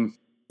 I mean,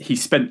 he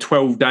spent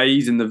 12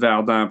 days in the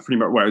Verdun, pretty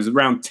much, well, it was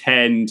around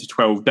 10 to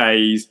 12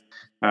 days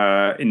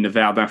in the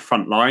Verdun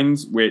front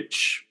lines,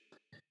 which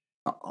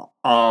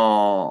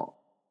are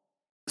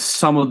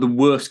some of the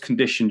worst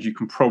conditions you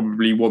can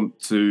probably want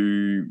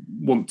to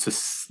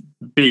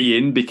be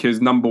in,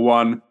 because number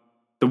one,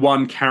 the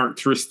one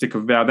characteristic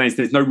of Verdun is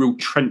there's no real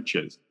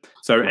trenches.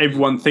 So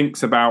everyone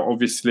thinks about,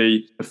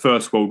 obviously, the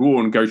First World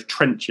War and goes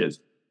trenches.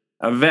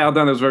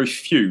 Verdun, there was very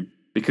few,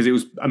 because it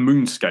was a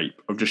moonscape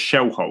of just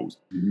shell holes.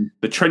 Mm-hmm.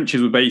 The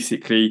trenches were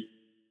basically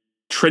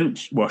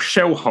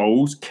shell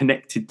holes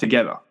connected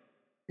together.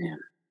 Yeah.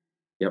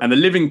 Yep. And the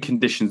living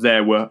conditions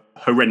there were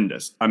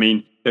horrendous. I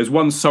mean, there's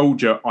one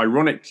soldier,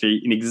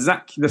 ironically, in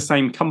exactly the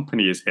same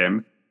company as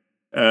him,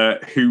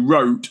 who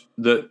wrote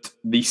that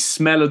the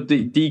smell of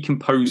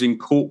decomposing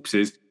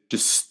corpses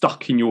just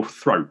stuck in your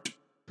throat,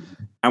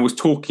 and was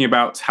talking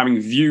about having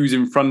views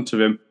in front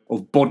of him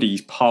of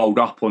bodies piled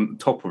up on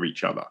top of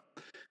each other.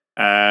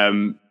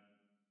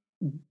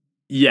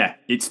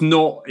 It's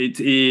not.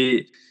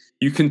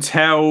 You can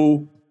tell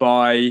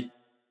by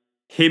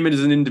him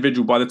as an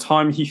individual, by the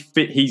time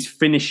he's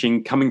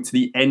finishing, coming to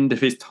the end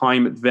of his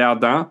time at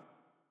Verdun,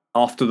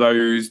 after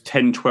those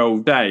 10,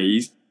 12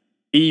 days,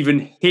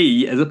 even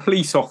he, as a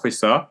police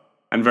officer,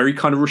 and very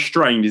kind of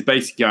restrained, is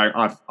basically going,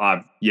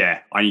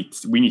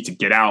 we need to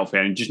get out of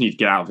here, and just need to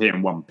get out of here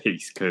in one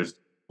piece, because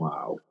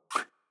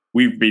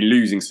we've been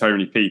losing so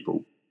many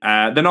people.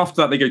 Then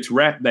after that, they go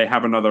to they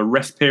have another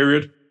rest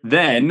period.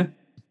 Then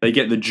they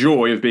get the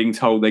joy of being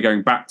told they're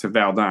going back to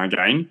Verdun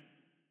again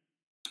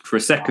for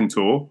a second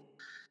tour.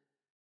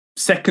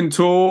 Second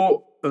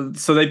tour,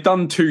 so they've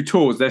done 2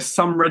 tours. There's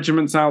some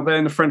regiments out there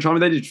in the French army,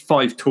 they did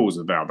 5 tours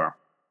of Verdun,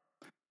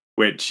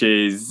 which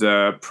is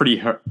pretty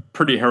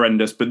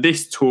horrendous. But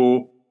this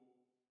tour,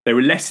 they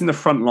were less in the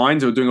front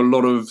lines. They were doing a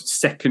lot of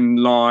second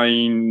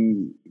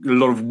line, a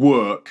lot of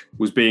work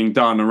was being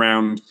done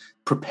around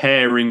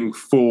preparing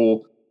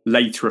for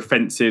later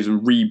offensives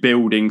and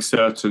rebuilding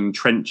certain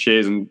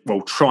trenches, and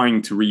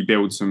trying to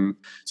rebuild some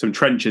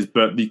trenches.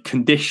 But the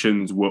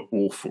conditions were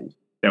awful.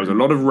 There was a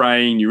lot of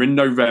rain. You're in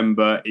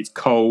November. It's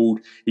cold.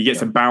 He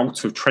gets a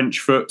bout of trench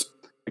foot.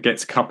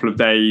 Gets a couple of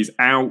days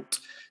out.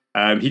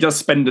 He does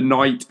spend a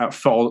night at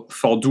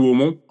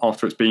Fort-Douaumont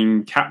after it's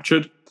been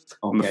captured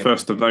on the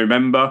 1st of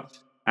November.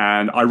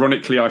 And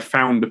ironically, I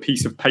found a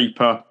piece of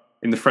paper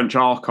in the French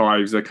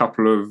archives a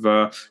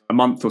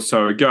month or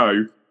so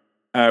ago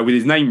with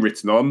his name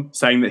written on,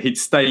 saying that he'd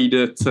stayed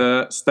at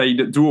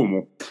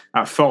Douaumont,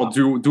 at Fort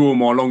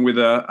Douaumont, along with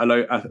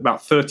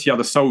about 30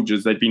 other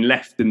soldiers. They'd been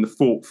left in the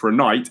fort for a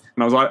night.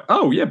 And I was like,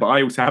 oh, yeah, but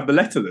I also have the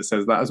letter that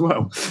says that as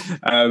well.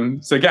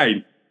 So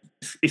again,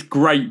 it's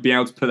great being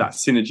able to put that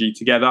synergy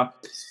together.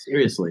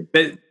 Seriously.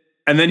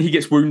 And then he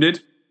gets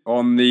wounded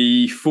on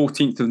the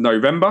 14th of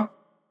November.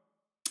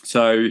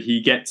 So he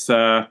gets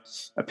a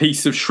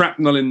piece of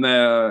shrapnel in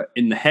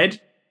the head,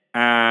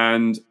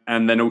 and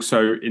then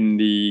also in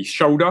the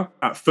shoulder.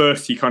 At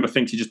first, he kind of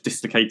thinks he just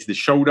dislocated his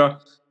shoulder,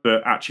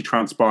 but actually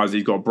transpires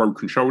he's got a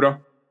broken shoulder.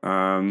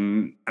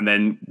 And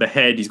then the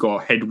head, he's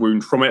got a head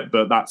wound from it,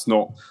 but that's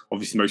not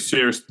obviously the most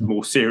serious. The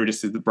more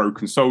serious is the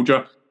broken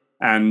shoulder,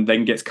 and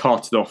then gets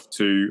carted off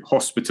to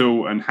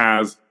hospital and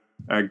has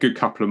a good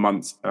couple of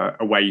months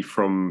away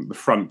from the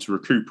front to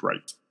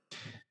recuperate.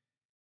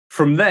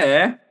 From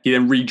there, he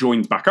then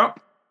rejoins back up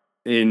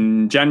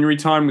in January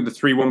time with the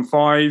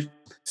 315,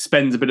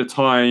 spends a bit of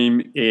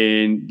time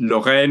in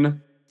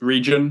Lorraine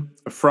region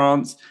of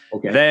France.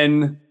 Okay.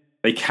 Then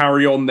they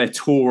carry on their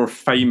tour of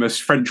famous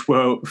French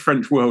World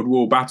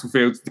War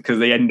battlefields, because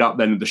they end up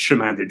then at the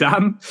Chemin des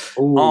Dames.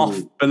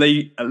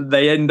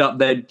 They end up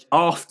there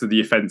after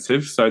the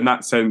offensive. So in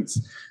that sense,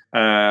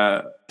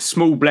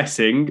 small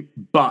blessing,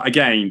 but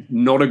again,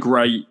 not a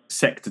great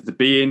sector to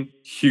be in.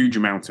 Huge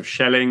amount of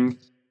shelling,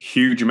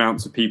 huge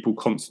amounts of people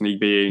constantly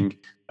being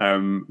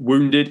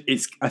wounded.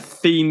 It's a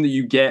theme that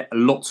you get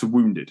lots of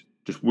wounded,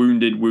 just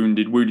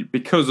wounded,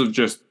 because of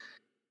just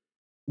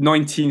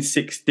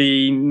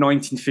 1916,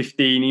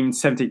 1915, even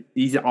 17.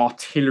 These are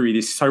artillery.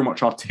 There's so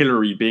much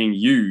artillery being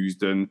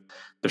used, and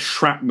the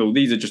shrapnel.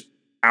 These are just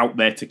out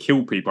there to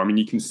kill people. I mean,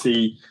 you can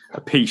see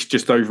a piece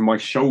just over my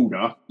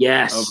shoulder.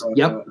 Yes.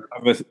 Yep.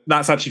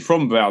 That's actually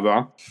from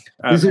Verdun.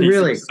 Is it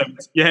really?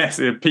 Yes,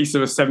 a piece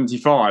of a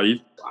 75,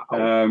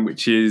 wow.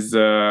 which is,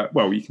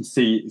 you can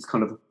see it's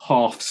kind of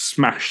half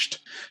smashed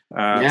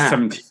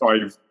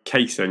 75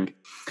 casing.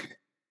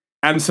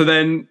 And so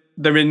then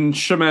they're in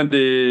Chemin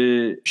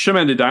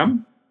des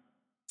Dames.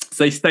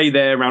 So they stay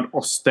there around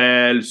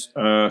Ostel,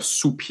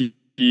 Soupir,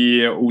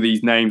 all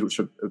these names which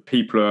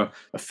people are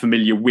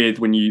familiar with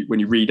when you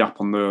read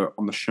up on the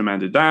Chemin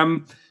des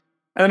Dames.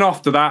 And then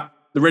after that,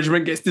 the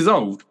regiment gets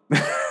dissolved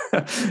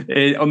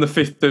on the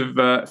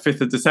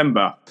 5th of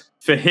December.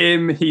 For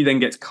him, he then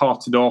gets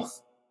carted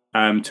off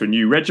to a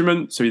new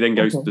regiment. So he then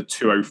goes to the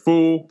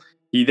 204.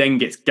 He then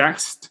gets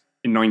gassed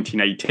in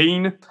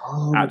 1918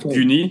 at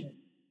Guny.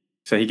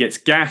 So he gets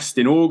gassed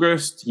in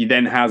August. He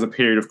then has a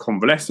period of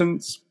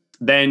convalescence.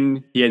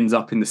 Then he ends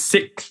up in the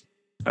 6th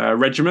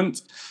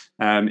Regiment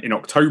in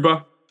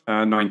October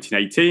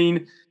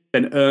 1918.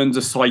 Then earns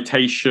a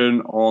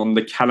citation on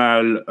the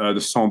Canal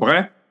de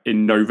Sambre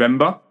in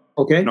November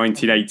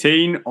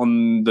 1918.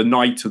 On the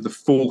night of the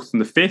 4th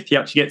and the 5th, he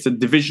actually gets a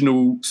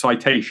divisional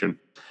citation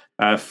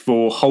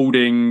for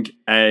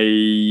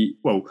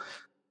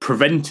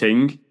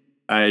preventing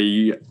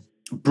a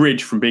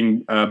bridge from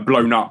being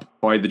blown up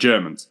by the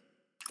Germans,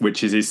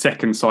 which is his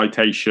second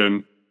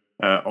citation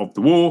of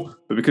the war.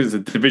 But because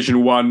it's a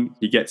divisional one,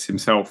 he gets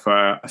himself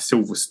a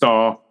Silver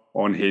Star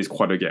on his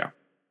Croix de Guerre.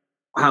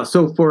 Wow.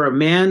 So for a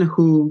man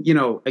who,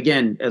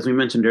 again, as we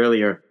mentioned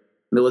earlier,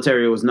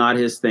 military was not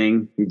his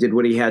thing. He did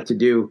what he had to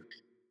do.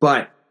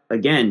 But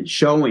again,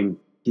 showing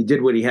he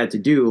did what he had to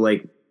do,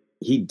 like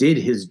he did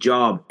his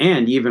job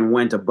and even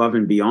went above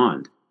and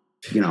beyond,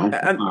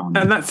 And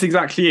that's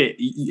exactly it.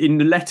 In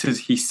the letters,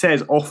 he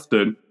says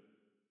often,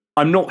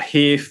 I'm not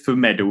here for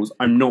medals.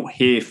 I'm not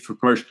here for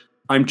promotion.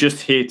 I'm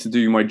just here to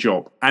do my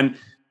job. And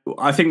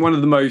I think one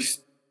of the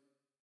most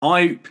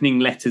eye-opening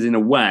letters in a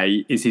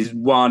way is his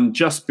one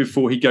just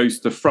before he goes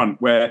to the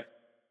front, where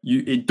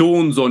it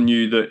dawns on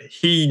you that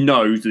he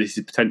knows that this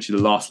is potentially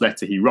the last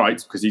letter he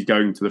writes because he's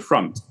going to the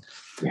front.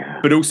 Yeah.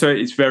 But also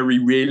it's very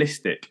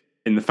realistic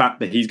in the fact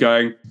that he's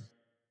going,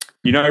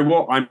 you know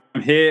what, I'm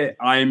here.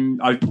 I'm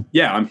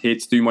here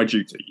to do my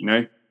duty.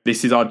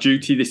 This is our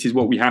duty. This is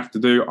what we have to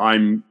do.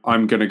 I'm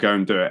going to go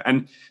and do it.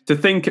 And to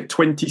think at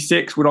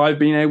 26, would I have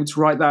been able to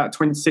write that at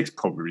 26?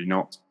 Probably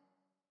not.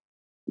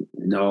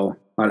 No,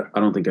 I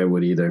don't think I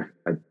would either.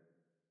 I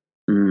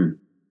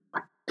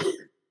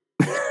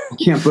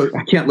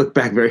can't look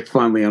back very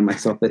fondly on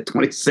myself at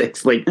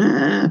 26. Like,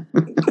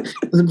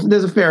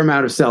 there's a fair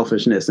amount of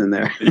selfishness in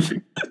there.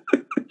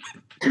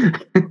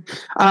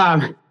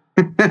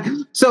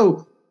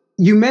 So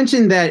you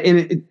mentioned that,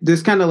 and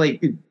this kind of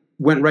like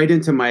went right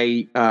into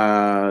my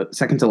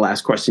second to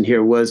last question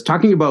here, was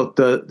talking about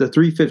the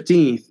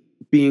 315th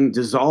being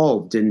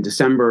dissolved in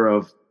December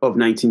of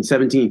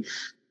 1917.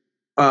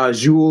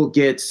 Jules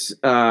gets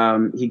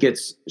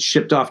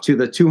shipped off to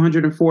the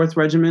 204th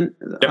Regiment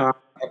at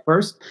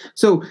first.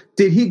 So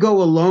did he go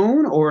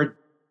alone, or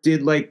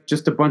did like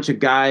just a bunch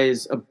of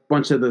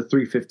the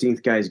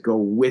 315th guys go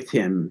with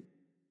him?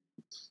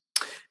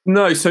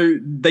 No, so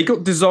they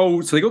got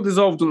dissolved. So they got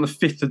dissolved on the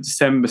 5th of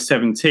December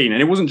 17,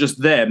 and it wasn't just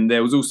them.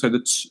 There was also the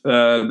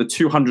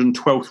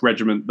 212th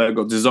Regiment that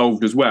got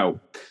dissolved as well.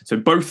 So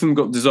both of them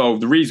got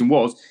dissolved. The reason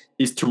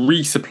is to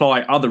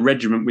resupply other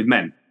regiment with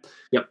men.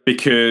 Yep.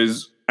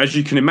 Because as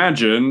you can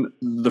imagine,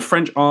 the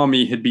French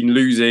army had been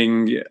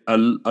losing a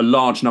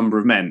large number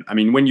of men. I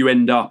mean, when you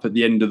end up at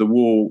the end of the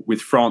war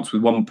with France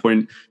with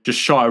just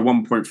shy of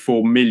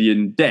 1.4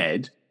 million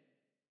dead.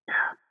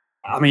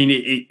 I mean,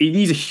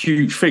 these are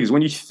huge figures.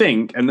 When you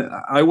think, and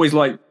I always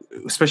like,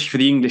 especially for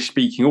the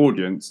English-speaking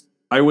audience,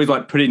 I always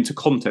like put it into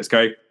context.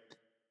 At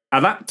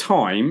that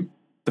time,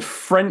 the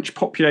French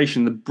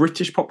population, the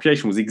British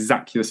population was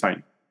exactly the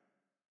same.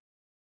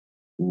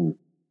 Ooh.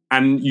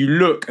 And you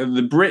look at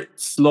the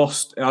Brits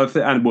lost,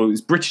 it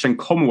was British and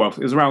Commonwealth.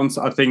 It was around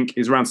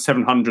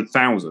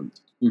 700,000.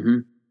 Mm-hmm.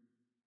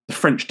 The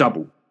French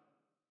double.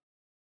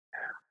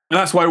 And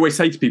that's why I always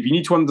say to people, you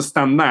need to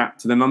understand that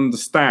to then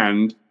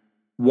understand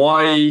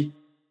what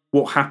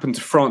happened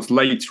to France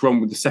later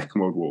on with the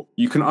Second World War.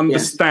 You can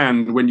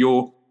understand when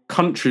your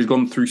country has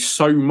gone through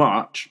so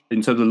much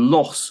into the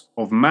loss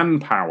of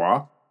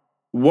manpower,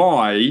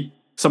 why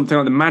something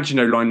like the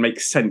Maginot Line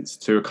makes sense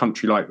to a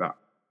country like that.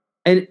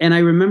 And I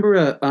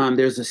remember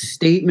there's a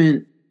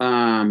statement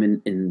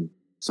in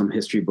some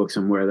history book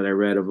somewhere that I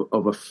read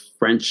of a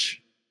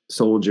French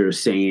soldier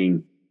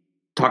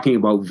talking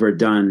about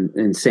Verdun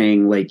and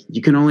saying, like,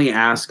 you can only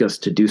ask us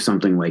to do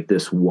something like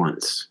this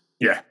once.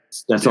 Yeah.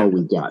 That's all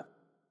we got,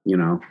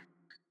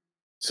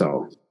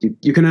 So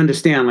you can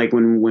understand, like,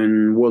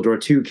 when World War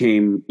II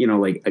came,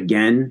 like,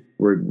 again,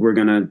 we're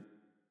gonna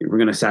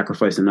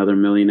sacrifice another 1.5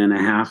 million.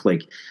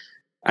 Like,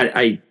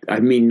 I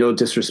mean, no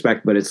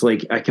disrespect, but it's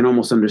like I can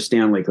almost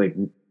understand, like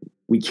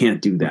we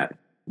can't do that,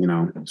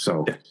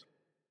 So,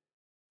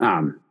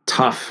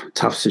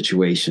 tough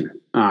situation.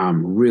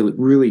 Really,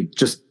 really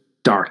just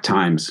dark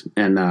times,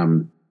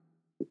 and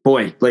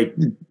boy, like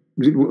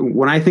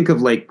when I think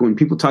of like when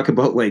people talk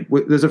about like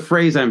there's a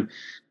phrase I'm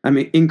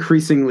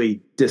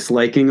increasingly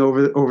disliking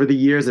over the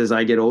years as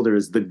I get older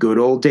is the good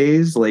old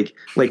days. Like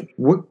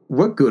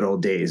what good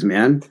old days,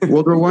 man?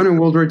 World War I and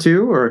World War II,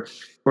 or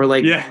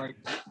like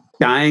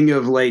dying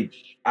of like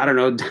I don't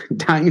know,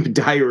 dying of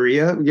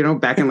diarrhea,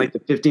 back in like the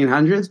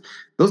 1500s.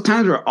 Those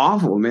times were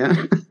awful,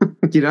 man.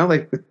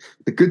 Like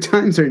the good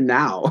times are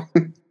now.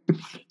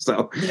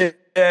 So yeah,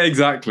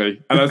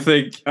 exactly. And I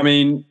think, I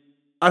mean,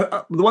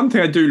 the one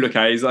thing I do look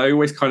at is I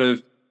always kind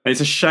of, and it's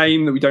a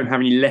shame that we don't have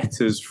any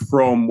letters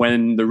from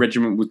when the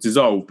regiment was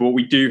dissolved, but what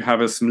we do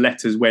have are some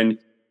letters when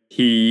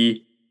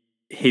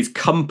his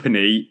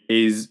company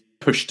is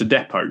pushed to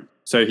depot.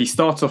 So he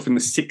starts off in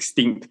the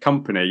 16th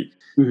company,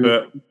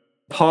 but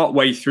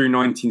partway through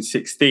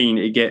 1916,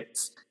 it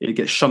gets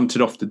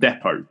shunted off the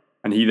depot,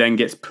 and he then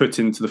gets put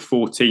into the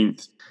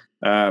 14th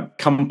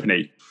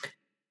company.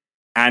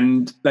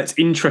 And that's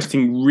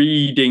interesting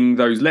reading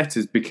those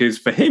letters, because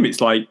for him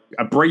it's like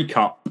a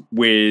breakup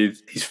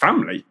with his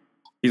family.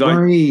 He's like,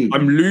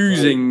 I'm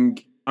losing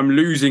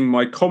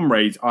my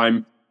comrades.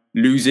 I'm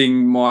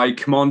losing my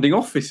commanding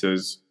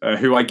officers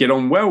who I get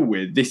on well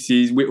with.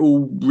 We're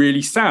all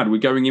really sad. We're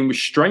going in with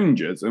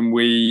strangers,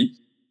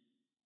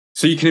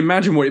 so you can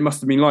imagine what it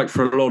must have been like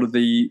for a lot of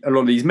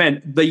these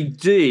men. They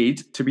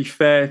did, to be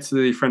fair to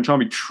the French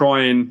army,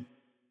 try and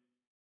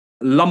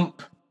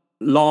lump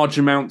large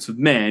amounts of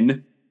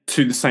men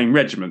to the same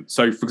regiment.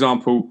 So, for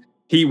example,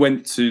 he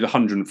went to the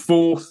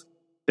 104th.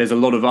 There's a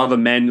lot of other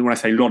men. When I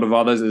say a lot of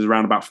others, there's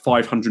around about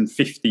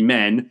 550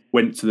 men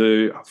went to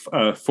the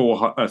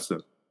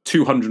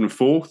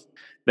 204th.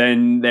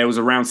 Then there was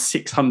around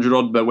 600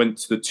 odd that went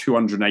to the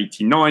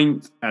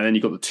 289th. And then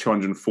you got the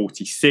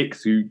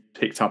 246th, who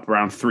picked up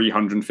around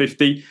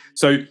 350.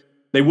 So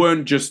they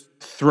weren't just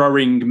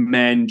throwing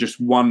men, just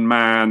one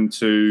man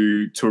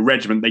to a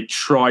regiment. They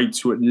tried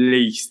to at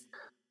least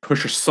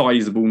push a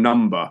sizable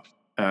number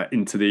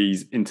into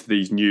these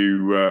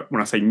new.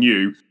 When I say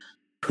new,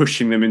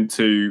 pushing them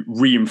into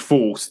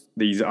reinforce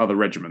these other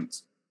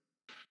regiments.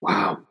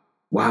 Wow.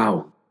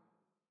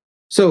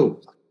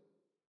 So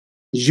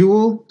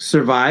Jules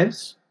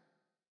survives,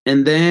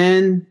 and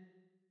then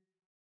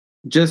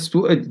just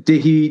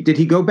did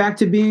he go back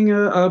to being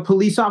a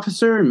police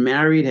officer and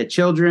married, had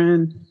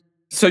children?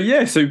 So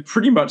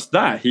pretty much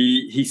that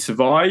he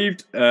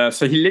survived.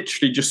 So he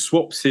literally just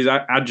swaps his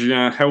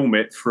Adrien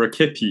helmet for a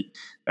kippy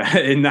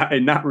in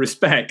that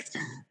respect,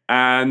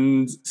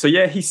 and so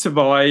he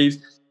survived.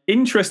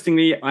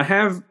 Interestingly, I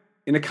have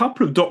in a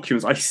couple of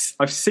documents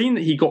I've seen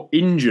that he got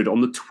injured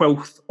on the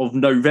 12th of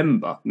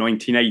November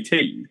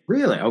 1918.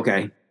 Really?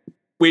 Okay.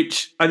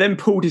 Which I then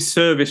pulled his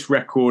service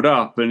record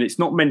up, and it's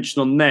not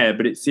mentioned on there,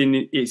 but it's in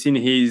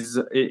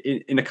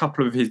a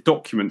couple of his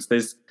documents.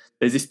 There's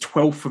this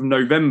 12th of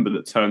November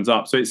that turns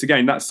up. So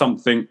that's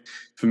something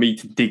for me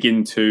to dig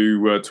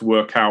into to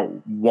work out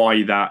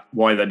why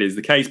that is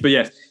the case. But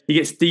yes, he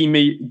gets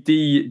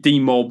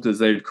demobbed, as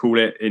they would call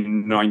it,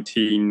 in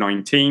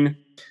 1919,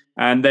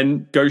 and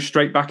then goes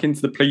straight back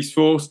into the police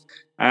force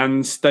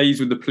and stays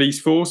with the police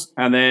force.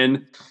 And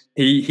then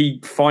he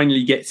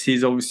finally gets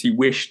his obviously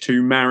wish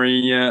to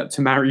marry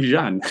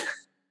Jeanne.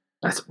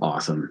 That's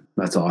awesome.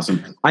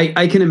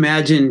 I can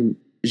imagine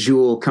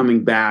Jules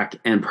coming back,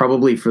 and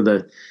probably for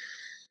the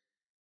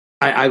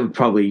I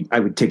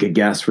would take a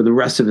guess for the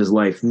rest of his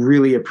life,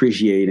 really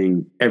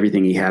appreciating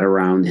everything he had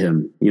around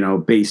him,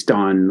 based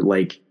on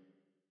like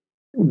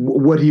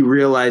what he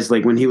realized,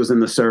 like when he was in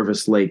the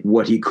service, like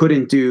what he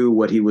couldn't do,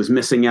 what he was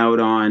missing out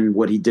on,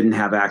 what he didn't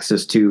have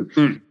access to.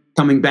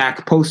 Coming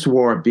back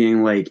post-war,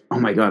 being like, oh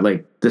my God,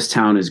 like this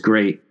town is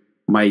great.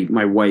 My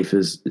wife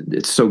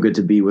it's so good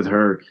to be with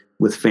her,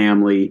 with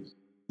family,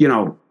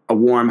 a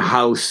warm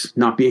house,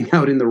 not being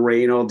out in the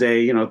rain all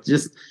day,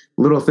 just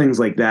little things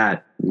like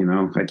that.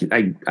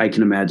 I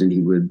can imagine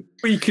he would.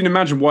 Well, you can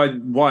imagine why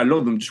a lot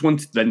of them just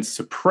wanted to then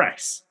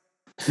suppress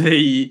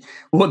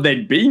what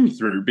they'd been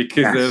through,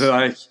 because they're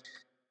like,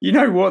 you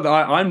know what,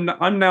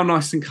 I'm now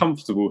nice and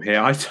comfortable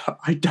here.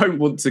 I don't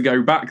want to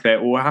go back there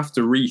or have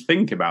to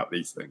rethink about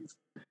these things.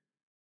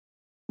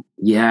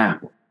 Yeah.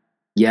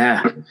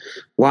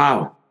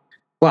 Wow,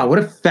 what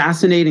a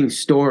fascinating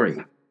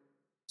story.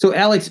 So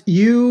Alex,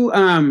 you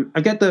I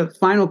got the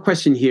final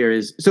question here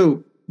is,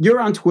 so you're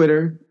on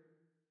Twitter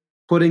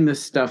putting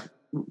this stuff,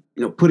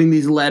 putting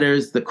these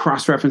letters, the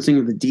cross-referencing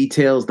of the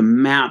details, the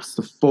maps,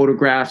 the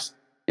photographs.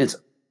 It's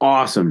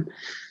awesome.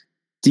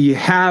 Do you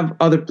have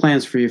other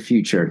plans for your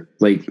future?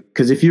 Like,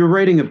 because if you're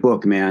writing a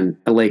book, man,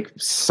 like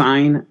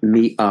sign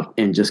me up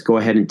and just go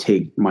ahead and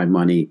take my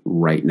money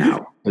right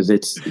now,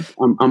 because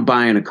I'm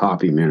buying a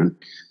copy, man.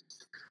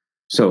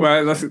 So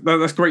well,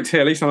 that's great to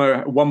hear. At least I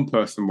know one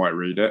person might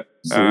read it.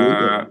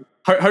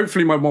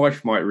 Hopefully, my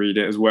wife might read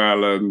it as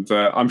well, and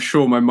I'm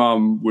sure my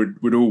mum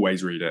would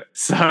always read it.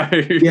 So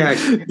yeah,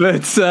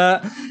 but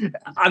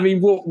I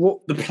mean, what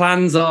the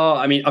plans are?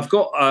 I mean, I've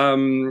got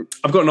an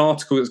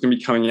article that's going to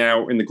be coming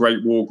out in the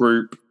Great War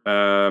Group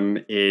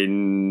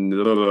in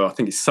I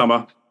think it's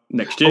summer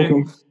next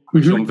year.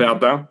 which is on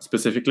Verdun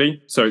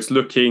specifically. So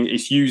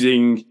it's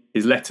using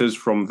his letters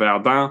from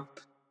Verdun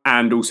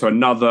and also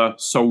another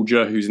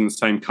soldier who's in the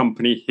same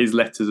company, his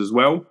letters as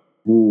well.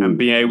 Ooh. And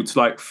being able to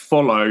like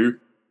follow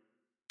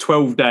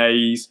 12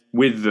 days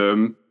with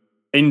them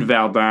in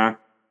Verdun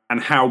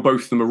and how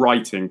both of them are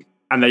writing.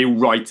 And they all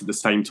write at the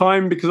same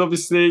time because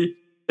obviously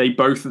they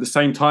both at the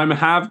same time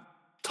have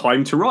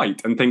time to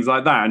write and things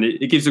like that. And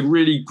it gives a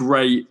really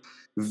great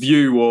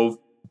view of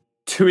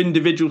two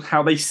individuals,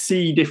 how they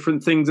see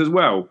different things as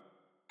well.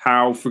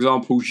 How, for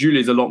example,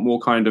 Jules is a lot more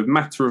kind of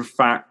matter of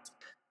fact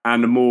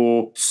and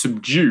more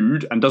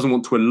subdued and doesn't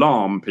want to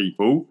alarm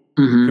people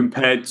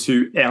compared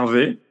to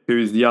Hervé, who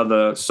is the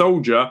other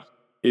soldier,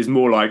 is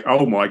more like,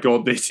 oh my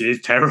God, this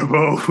is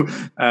terrible.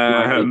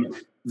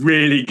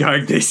 Really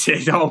going, this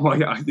is, oh my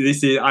God,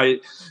 this is,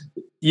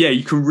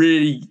 you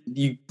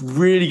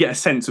really get a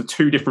sense of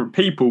two different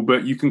people,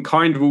 but you can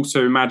kind of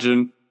also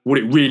imagine what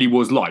it really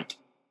was like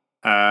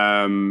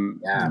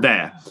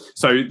there.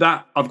 So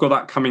that I've got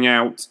that coming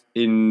out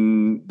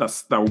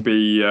that will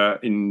be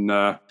in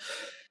I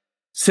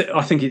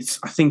think it's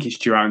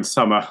due out in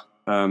summer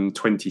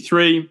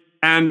 23.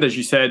 And as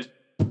you said,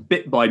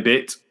 bit by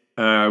bit,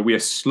 we are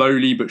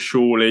slowly but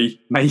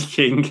surely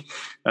making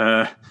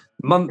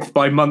month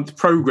by month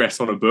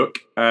progress on a book,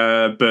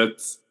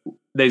 but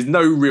there's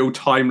no real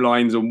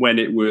timelines on when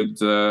it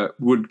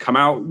would come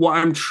out. What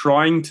I'm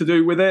trying to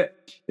do with it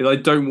is I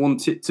don't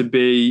want it to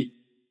be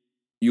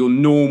your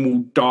normal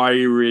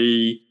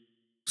diary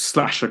 /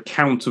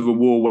 account of a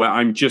war where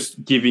I'm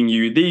just giving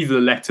you these are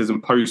the letters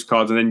and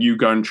postcards and then you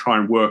go and try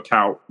and work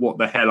out what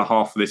the hell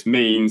half of this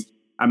means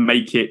and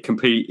make it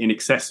completely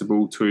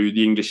inaccessible to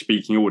the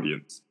English-speaking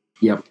audience.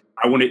 Yep.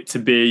 I want it to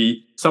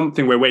be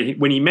something where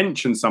when he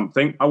mentions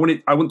something, I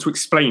want to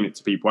explain it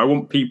to people. I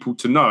want people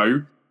to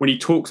know when he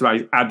talks about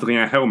his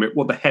Adrien helmet,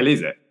 what the hell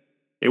is it?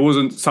 It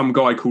wasn't some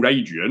guy called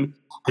Adrian.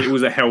 It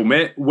was a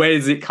helmet. Where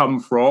does it come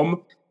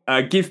from?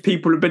 Give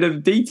people a bit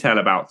of detail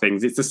about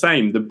things. It's the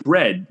same. The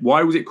bread.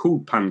 Why was it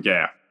called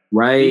Panguerre?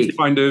 Right. These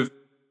kind of,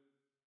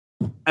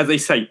 as they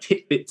say,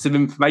 tidbits of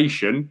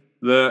information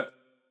that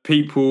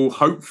people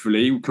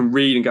hopefully can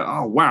read and go,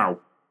 oh, wow,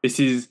 this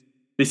is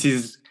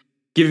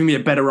giving me a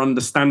better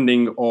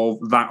understanding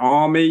of that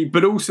army.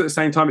 But also at the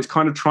same time, it's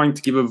kind of trying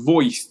to give a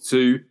voice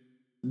to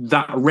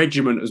that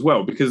regiment as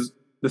well. Because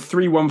the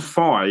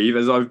 315,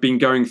 as I've been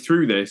going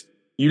through this,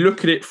 you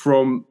look at it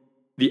from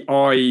the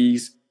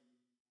eyes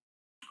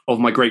of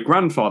my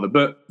great-grandfather,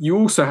 but you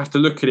also have to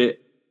look at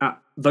it at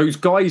those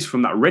guys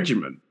from that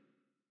regiment.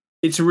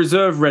 It's a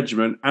reserve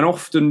regiment, and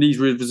often these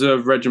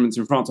reserve regiments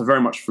in France are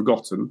very much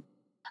forgotten.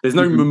 There's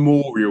no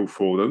memorial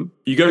for them.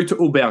 You go to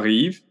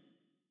Auberive,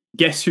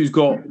 guess who's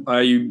got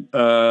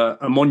a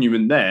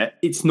monument there?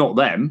 It's not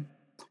them.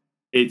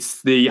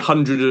 It's the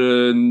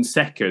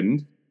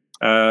 102nd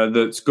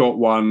that's got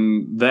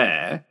one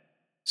there.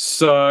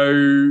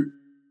 So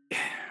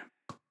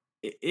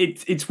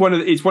it's one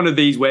of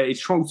these where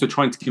it's also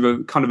trying to give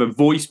a kind of a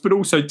voice, but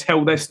also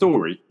tell their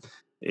story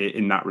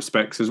in that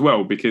respects as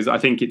well. Because I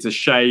think it's a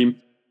shame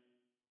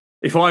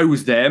if I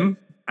was them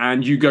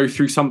and you go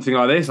through something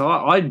like this,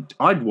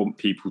 I'd want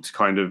people to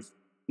kind of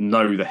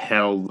know the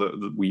hell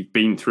that we've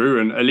been through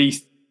and at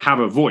least have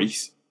a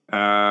voice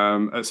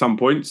at some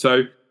point.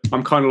 So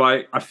I'm kind of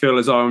like, I feel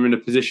as though I'm in a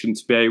position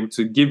to be able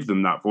to give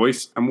them that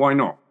voice, and why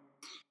not?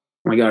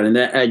 Oh my God, and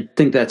I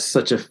think that's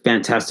such a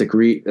fantastic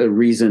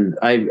reason.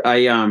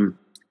 I'm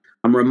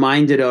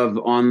reminded of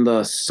on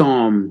the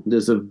Somme.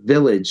 There's a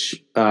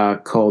village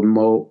called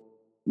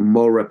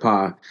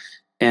Maurepas,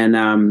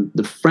 and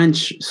the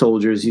French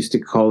soldiers used to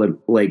call it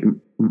like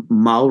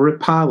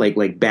Malrepas,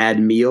 like bad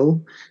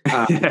meal.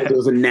 It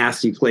was a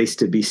nasty place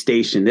to be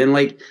stationed,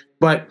 and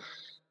but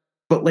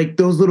like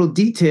those little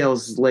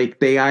details, like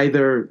they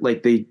either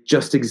like they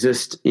just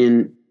exist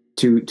to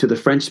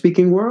the French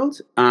speaking world.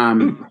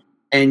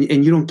 And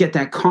you don't get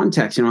that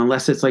context,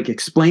 unless it's like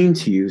explained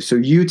to you. So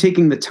you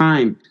taking the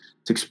time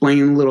to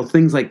explain little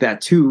things like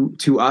that to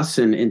us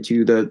and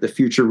to the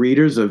future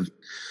readers of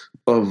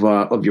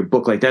your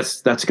book, like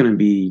that's going to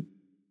be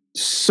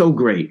so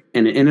great,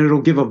 and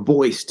it'll give a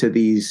voice to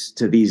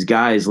these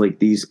guys, like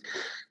the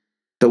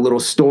little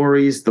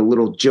stories, the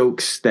little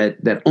jokes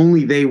that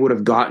only they would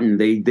have gotten.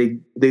 They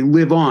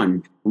live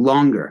on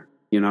longer,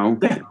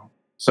 Yeah.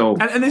 So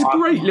and there's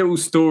great little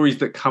stories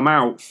that come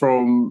out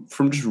from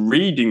just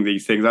reading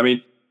these things. I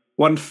mean,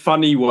 one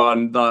funny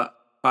one that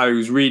I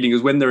was reading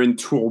is when they're in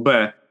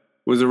Tourbet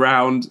was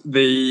around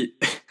the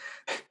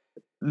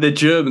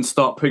Germans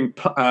start putting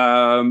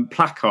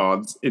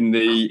placards in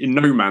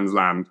no man's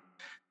land,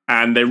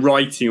 and they're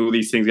writing all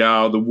these things.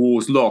 Oh, the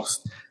war's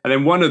lost, and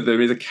then one of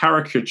them is a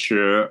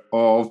caricature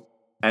of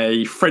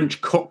a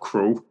French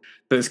cockerel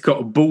that's got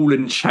a ball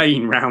and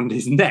chain round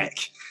his neck,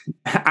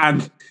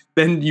 and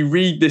then you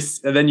read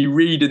this, and then you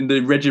read in the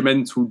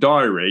regimental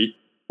diary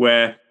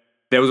where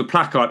there was a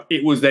placard.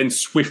 It was then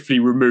swiftly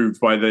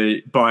removed by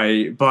the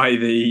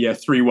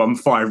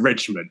 315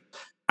 regiment,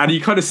 and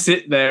you kind of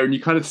sit there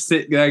and go,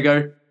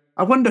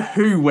 I wonder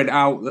who went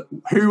out,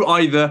 who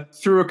either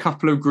threw a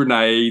couple of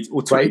grenades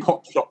or took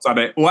pot shots at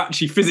it, or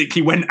actually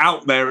physically went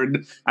out there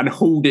and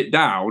hauled it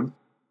down.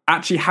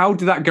 Actually, how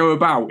did that go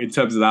about in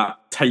terms of that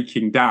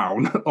taking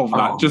down of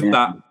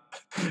that,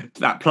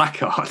 that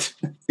placard?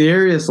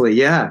 Seriously,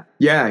 yeah,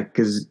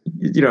 because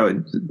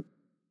because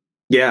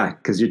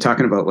you're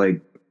talking about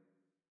like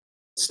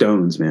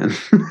stones, man.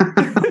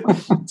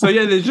 So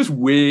yeah, there's just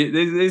weird.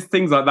 There's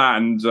things like that,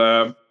 and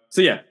so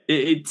yeah,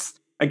 it's.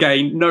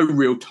 Again, no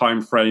real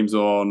time frames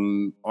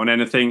on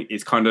anything.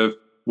 It's kind of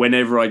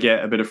whenever I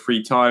get a bit of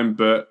free time.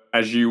 But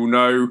as you all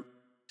know,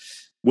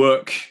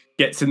 work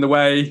gets in the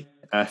way,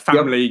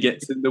 family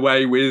gets in the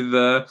way with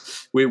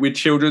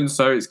children.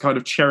 So it's kind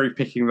of cherry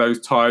picking those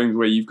times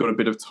where you've got a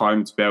bit of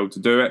time to be able to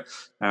do it.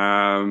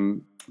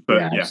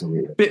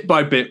 But bit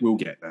by bit, we'll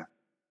get there.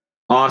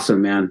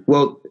 Awesome, man.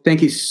 Well,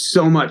 thank you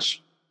so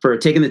much for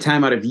taking the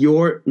time out of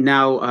your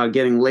now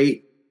getting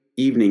late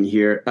evening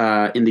here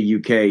in the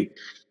UK.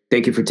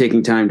 Thank you for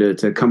taking time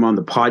to come on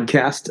the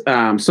podcast.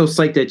 I'm so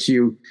psyched that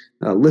you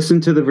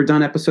listened to the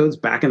Verdun episodes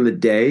back in the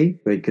day,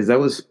 because I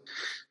was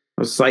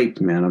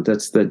psyched, man.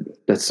 That's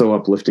so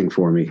uplifting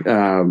for me.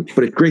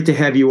 But it's great to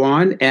have you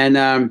on. And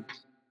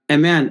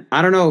man,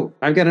 I don't know.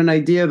 I've got an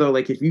idea though.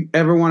 Like if you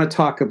ever want to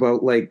talk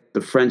about like the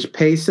French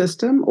pay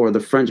system or the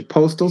French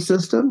postal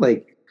system,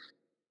 like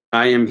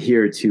I am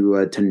here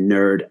to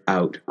nerd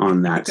out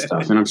on that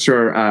stuff, and I'm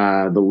sure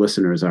the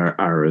listeners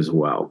are as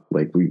well.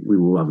 Like we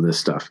love this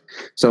stuff.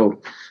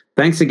 So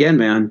thanks again,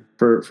 man,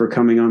 for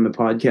coming on the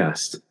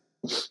podcast.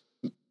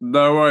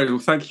 No worries. Well,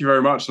 thank you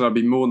very much, and I'd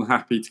be more than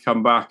happy to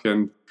come back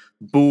and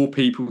bore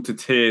people to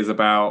tears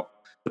about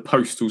the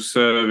postal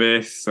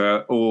service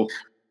or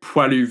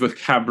Poilu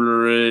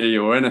vocabulary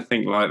or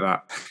anything like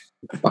that.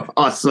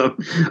 Awesome,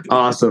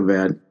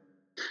 man.